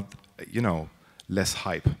and not, less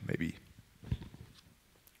hype, maybe.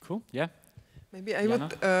 Cool, yeah. Maybe I Jana?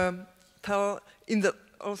 would tell,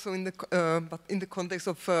 but in the context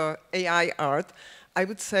of AI art, I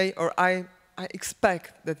would say, or I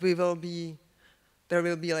expect that there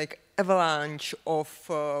will be like avalanche of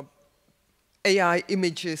AI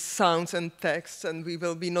images, sounds, and texts, and we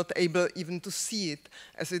will be not able even to see it.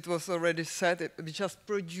 As it was already said, we just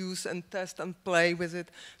produce and test and play with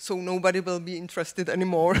it, so nobody will be interested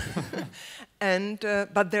anymore.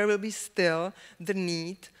 But there will be still the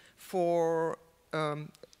need for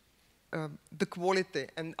the quality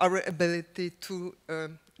and our ability to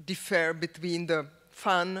differ between the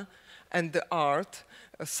fun and the art.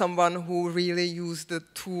 Someone who really used the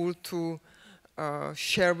tool to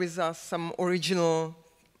share with us some original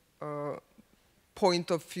point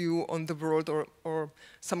of view on the world, or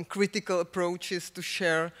some critical approaches to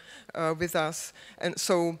share with us. And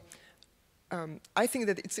so I think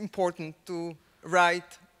that it's important to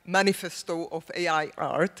write manifesto of AI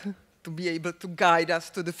art to be able to guide us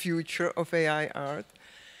to the future of AI art.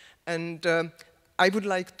 And I would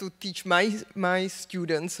like to teach my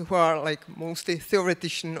students, who are like mostly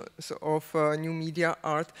theoreticians of new media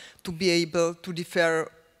art, to be able to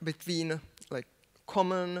differ between like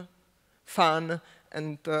common, fun,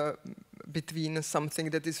 and between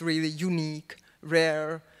something that is really unique,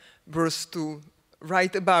 rare, worth to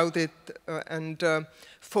write about it and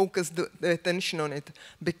focus the attention on it.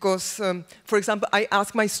 Because, for example, I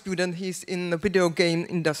asked my student, he's in the video game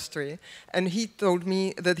industry, and he told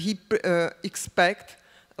me that he expect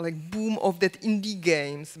like boom of that indie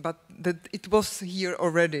games, but that it was here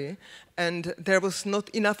already, and there was not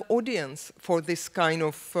enough audience for this kind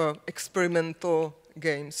of experimental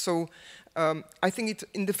games. So I think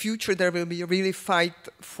in the future there will be a really fight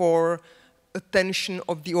for attention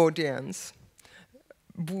of the audience.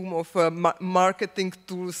 Boom of marketing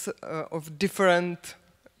tools of different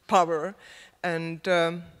power, and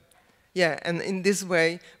and in this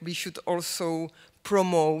way we should also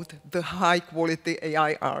promote the high-quality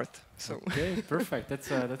AI art. So. Okay, perfect.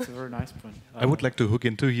 That's a very nice point. I would like to hook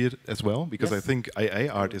into here as well, because yes. I think AI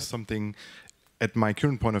art is something. At my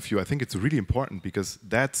current point of view, I think it's really important, because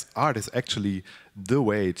art is actually the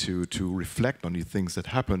way to reflect on the things that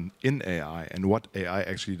happen in AI and what AI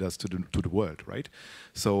actually does to the world, right?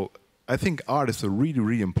 So I think art is a really,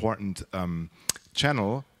 really important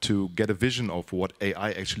channel to get a vision of what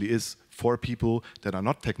AI actually is for people that are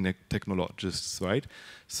not technologists, right?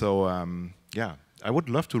 So yeah, I would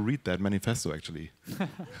love to read that manifesto, actually.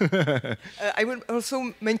 I will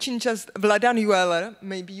also mention just Vladan Jueller,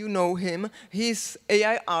 maybe you know him. He's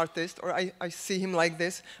AI artist, or I see him like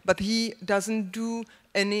this, but he doesn't do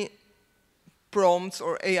any prompts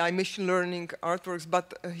or AI machine learning artworks,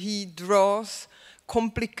 but he draws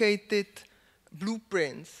complicated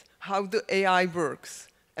blueprints, how the AI works.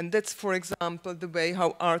 And that's, for example, the way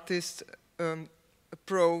how artists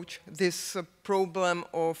approach this problem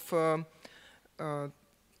of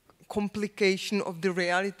complication of the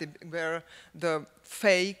reality, where the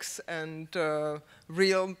fakes and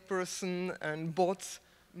real person and bots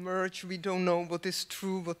merge. We don't know what is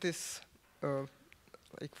true, what is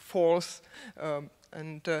like false.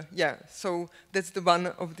 Yeah, so that's the one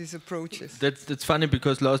of these approaches. That's funny,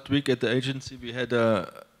 because last week at the agency we had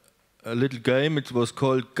a little game. It was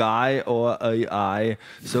called Guy or AI.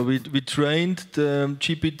 So we trained the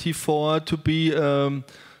GPT-4 to be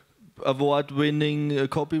award-winning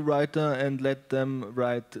copywriter and let them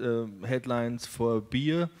write headlines for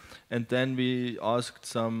beer. And then we asked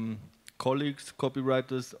some colleagues,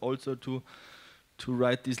 copywriters, also to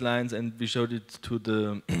write these lines, and we showed it to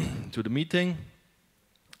the to the meeting.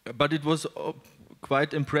 But it was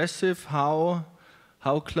quite impressive how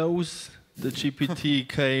close the GPT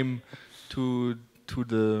came to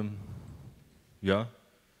the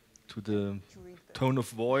tone of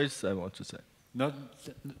voice, I want to say. Not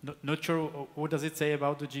sure what does it say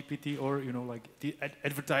about the GPT, or like the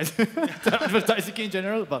advertising in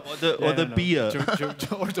general, but or the beer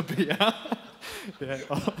or the beer. Yeah,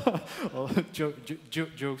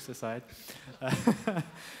 jokes aside.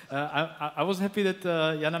 I was happy that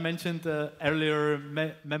Jana mentioned earlier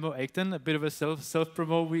Memo Ekten, a bit of a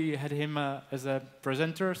self-promo. We had him as a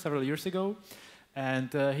presenter several years ago, and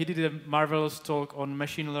he did a marvelous talk on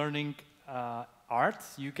machine learning art.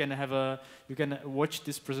 You can watch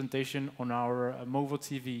this presentation on our Movo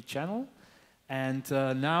TV channel. And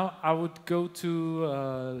now I would go to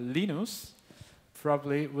Linus,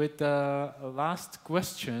 probably with the last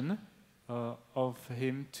question of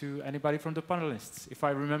him to anybody from the panelists. If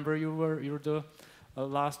I remember, you're the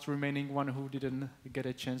last remaining one who didn't get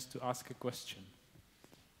a chance to ask a question.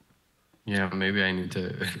 Yeah, maybe I need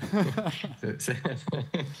to.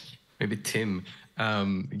 Maybe Tim.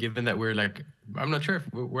 Given that we're like, I'm not sure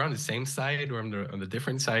if we're on the same side or on the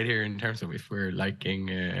different side here in terms of if we're liking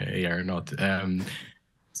AI or not.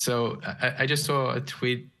 So I just saw a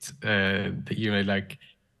tweet that you made, like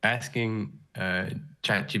asking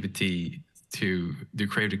ChatGPT to do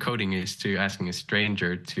creative coding is to asking a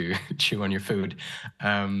stranger to chew on your food.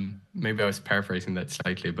 Maybe I was paraphrasing that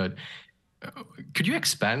slightly, but could you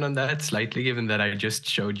expand on that slightly, given that I just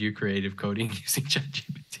showed you creative coding using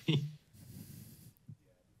ChatGPT?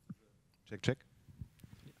 Check.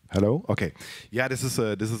 Hello. Okay. Yeah, this is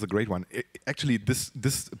a great one. Actually, this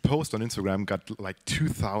post on Instagram got like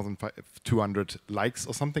 2,200 likes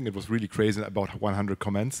or something. It was really crazy. About 100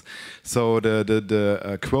 comments. So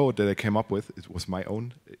the quote that I came up with, it was my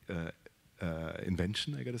own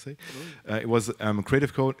invention, I gotta say. It was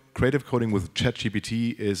creative coding with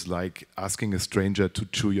ChatGPT is like asking a stranger to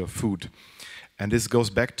chew your food, and this goes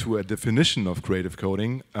back to a definition of creative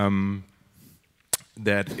coding.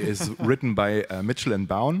 That is written by Mitchell and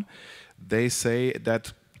Bown. They say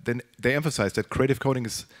that they emphasize that creative coding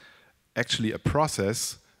is actually a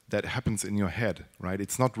process that happens in your head, right?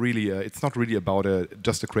 It's not really about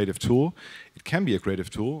just a creative tool. It can be a creative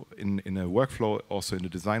tool in a workflow, also in the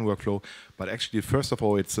design workflow. But actually, first of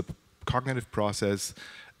all, it's a cognitive process.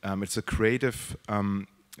 It's a creative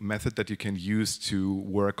method that you can use to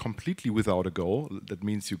work completely without a goal. That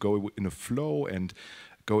means you go in a flow and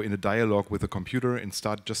go in a dialogue with the computer and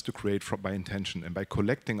start just to create by intention. And by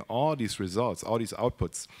collecting all these results, all these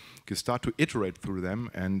outputs, you start to iterate through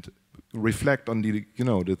them and reflect on the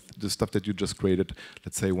stuff that you just created,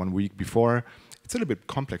 let's say 1 week before. It's a little bit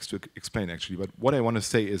complex to explain, actually, but what I want to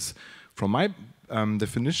say is, from my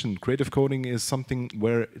definition, creative coding is something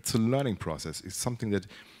where it's a learning process. It's something that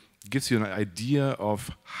gives you an idea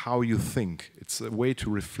of how you think. It's a way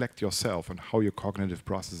to reflect yourself and how your cognitive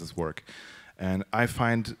processes work. And I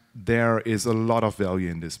find there is a lot of value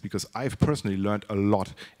in this, because I've personally learned a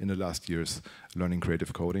lot in the last years learning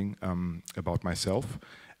creative coding about myself.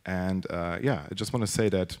 And yeah, I just want to say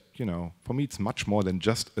that, for me, it's much more than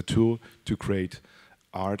just a tool to create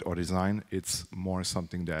art or design. It's more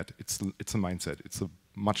something that it's a mindset. It's a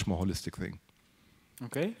much more holistic thing.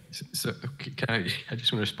 Okay. So can I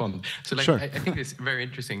just want to respond. So like, sure. I think it's very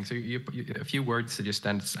interesting. So you a few words that just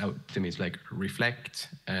stands out to me is like reflect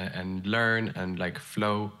and learn and like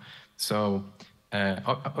flow. So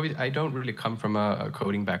I don't really come from a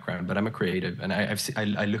coding background, but I'm a creative, and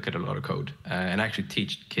I look at a lot of code, and I actually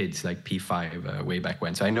teach kids like P5 way back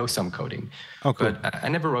when, so I know some coding. Oh, cool. But I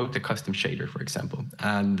never wrote a custom shader, for example.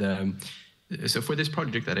 And so for this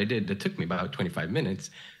project that I did, that took me about 25 minutes,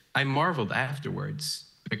 I marveled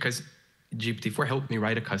afterwards because GPT-4 helped me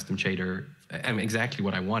write a custom shader, exactly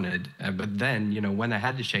what I wanted. But then, when I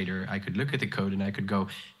had the shader, I could look at the code and I could go,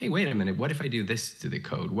 hey, wait a minute, what if I do this to the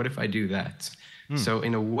code? What if I do that? So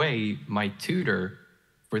in a way, my tutor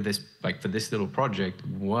for this little project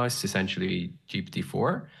was essentially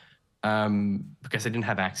GPT-4, because I didn't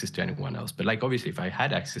have access to anyone else. But obviously, if I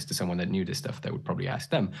had access to someone that knew this stuff, I would probably ask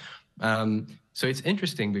them. So it's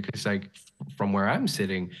interesting because from where I'm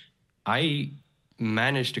sitting, I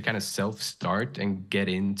managed to kind of self-start and get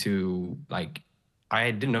into I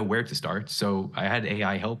didn't know where to start, so I had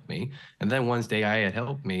AI help me. And then once the AI had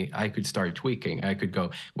helped me, I could start tweaking. I could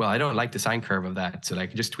go, well, I don't like the sine curve of that, so I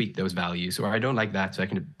can just tweak those values. Or I don't like that, so I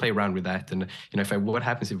can play around with that. And what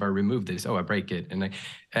happens if I remove this? Oh, I break it. And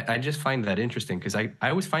I just find that interesting because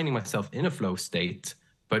I was finding myself in a flow state,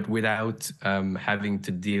 but without having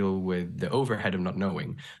to deal with the overhead of not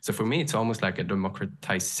knowing. So for me, it's almost like a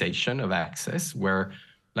democratization of access where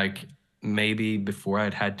maybe before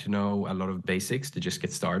I'd had to know a lot of basics to just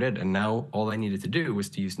get started. And now all I needed to do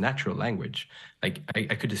was to use natural language. I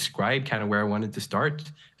could describe kind of where I wanted to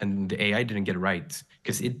start, and the AI didn't get it right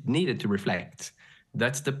because it needed to reflect.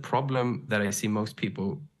 That's the problem that I see most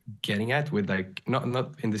people getting at with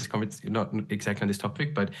not in this conversation, not exactly on this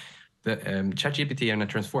topic, but the ChatGPT and a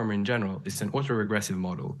transformer in general is an autoregressive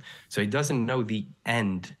model. So it doesn't know the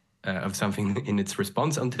end of something in its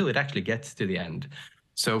response until it actually gets to the end.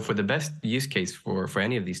 So for the best use case for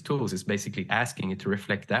any of these tools is basically asking it to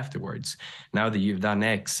reflect afterwards. Now that you've done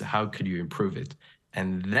X, how could you improve it?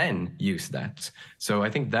 And then use that. So I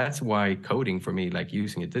think that's why coding for me,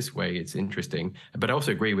 using it this way, it's interesting. But I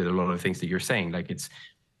also agree with a lot of things that you're saying.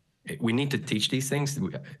 We need to teach these things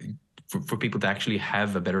for people to actually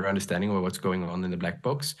have a better understanding of what's going on in the black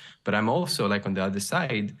box. But I'm also on the other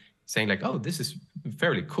side saying oh, this is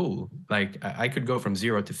fairly cool. I could go from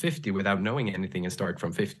 0 to 50 without knowing anything and start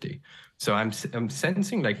from 50. So I'm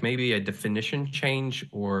sensing maybe a definition change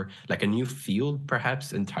or a new field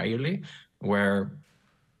perhaps entirely where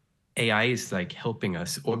AI is helping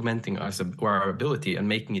us, augmenting us or our ability and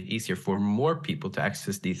making it easier for more people to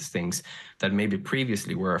access these things that maybe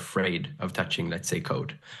previously were afraid of touching, let's say,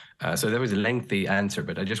 code. So that was a lengthy answer,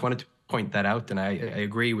 but I just wanted to point that out, and I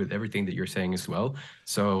agree with everything that you're saying as well.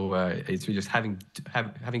 So it's just having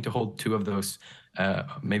to hold two of those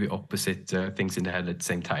maybe opposite things in the head at the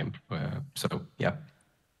same time. So yeah.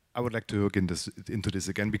 I would like to hook into this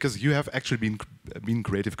again because you have actually been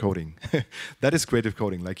creative coding. That is creative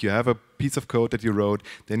coding. You have a piece of code that you wrote,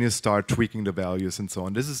 then you start tweaking the values and so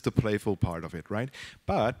on. This is the playful part of it, right?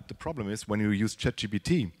 But the problem is when you use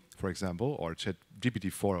ChatGPT, for example, or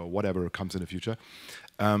ChatGPT-4 or whatever comes in the future,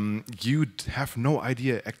 you have no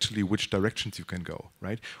idea actually which directions you can go,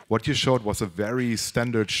 right? What you showed was a very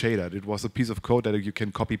standard shader. It was a piece of code that you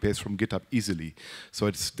can copy paste from GitHub easily.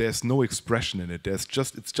 So there's no expression in it. It's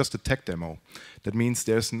just a tech demo. That means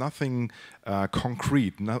there's nothing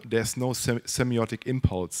concrete. There's no semiotic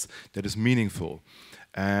impulse that is meaningful,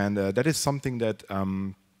 and that is something that.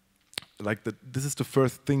 This is the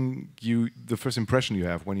first thing the first impression you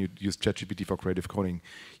have when you use ChatGPT for creative coding.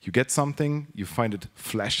 You get something, you find it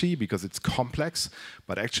flashy because it's complex,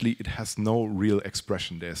 but actually it has no real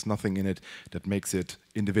expression. There's nothing in it that makes it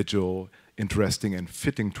individual, interesting, and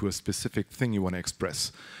fitting to a specific thing you want to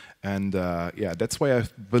express. And yeah, that's why I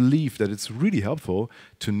believe that it's really helpful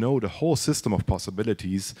to know the whole system of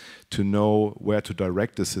possibilities, to know where to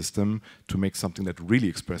direct the system to make something that really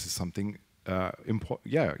expresses something.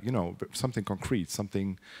 Something concrete,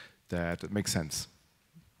 something that makes sense.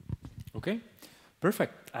 Okay,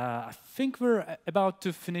 perfect. I think we're about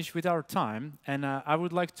to finish with our time, and I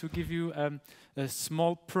would like to give you a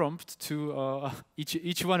small prompt to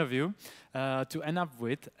each one of you to end up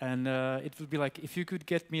with, and it would be if you could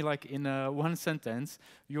get me in one sentence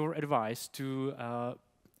your advice to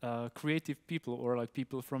creative people or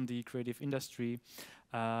people from the creative industry.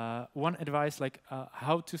 One advice,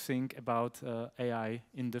 how to think about AI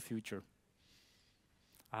in the future.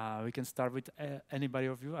 We can start with anybody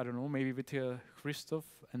of you. I don't know, maybe with Christoph,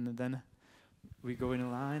 and then we go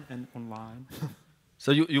in line and online.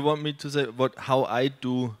 So you want me to say how I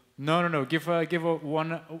do? No. Give a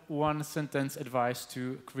one sentence advice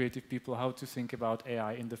to creative people how to think about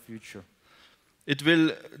AI in the future. It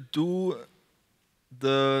will do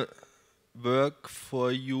the work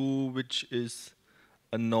for you, which is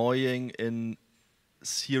annoying in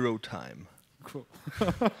 0 time. Cool.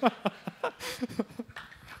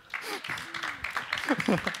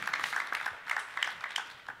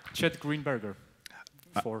 Chet Grünberger.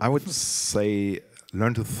 I would say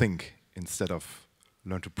learn to think instead of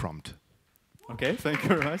learn to prompt. Okay, thank you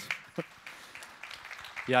very much.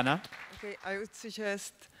 Jana? Okay, I would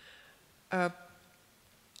suggest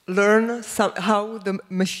learn how the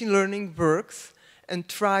machine learning works and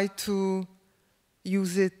try to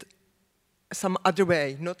use it some other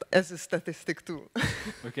way, not as a statistic tool.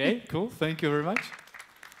 Okay, cool. Thank you very much.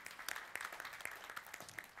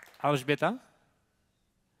 Alžběta?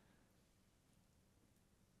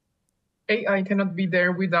 AI cannot be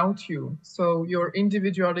there without you. So your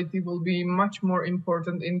individuality will be much more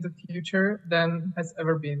important in the future than has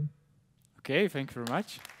ever been. Okay, thank you very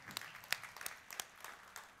much.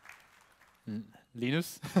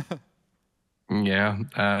 Linus? Yeah.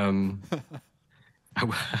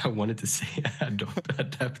 I wanted to say adopt,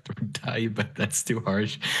 adapt, or die, but that's too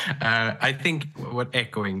harsh. I think what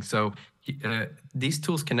echoing. So these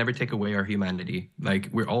tools can never take away our humanity. Like,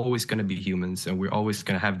 we're always going to be humans, and we're always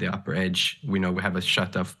going to have the upper edge. We know we have a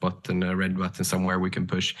shut off button, a red button somewhere we can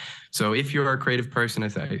push. So if you're a creative person,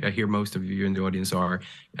 as I hear most of you in the audience are,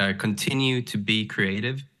 continue to be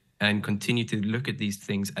creative and continue to look at these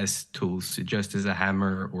things as tools, just as a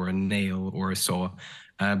hammer or a nail or a saw.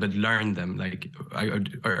 But learn them. Like, I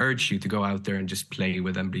urge you to go out there and just play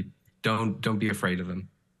with them. Don't be afraid of them.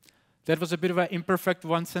 That was a bit of an imperfect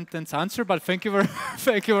one-sentence answer, but thank you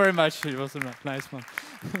thank you very much. It was a nice one.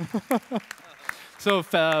 So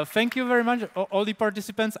thank you very much, all the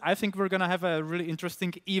participants. I think we're going to have a really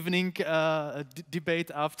interesting evening debate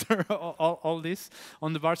after all this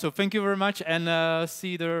on the bar. So thank you very much, and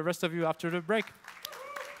see the rest of you after the break.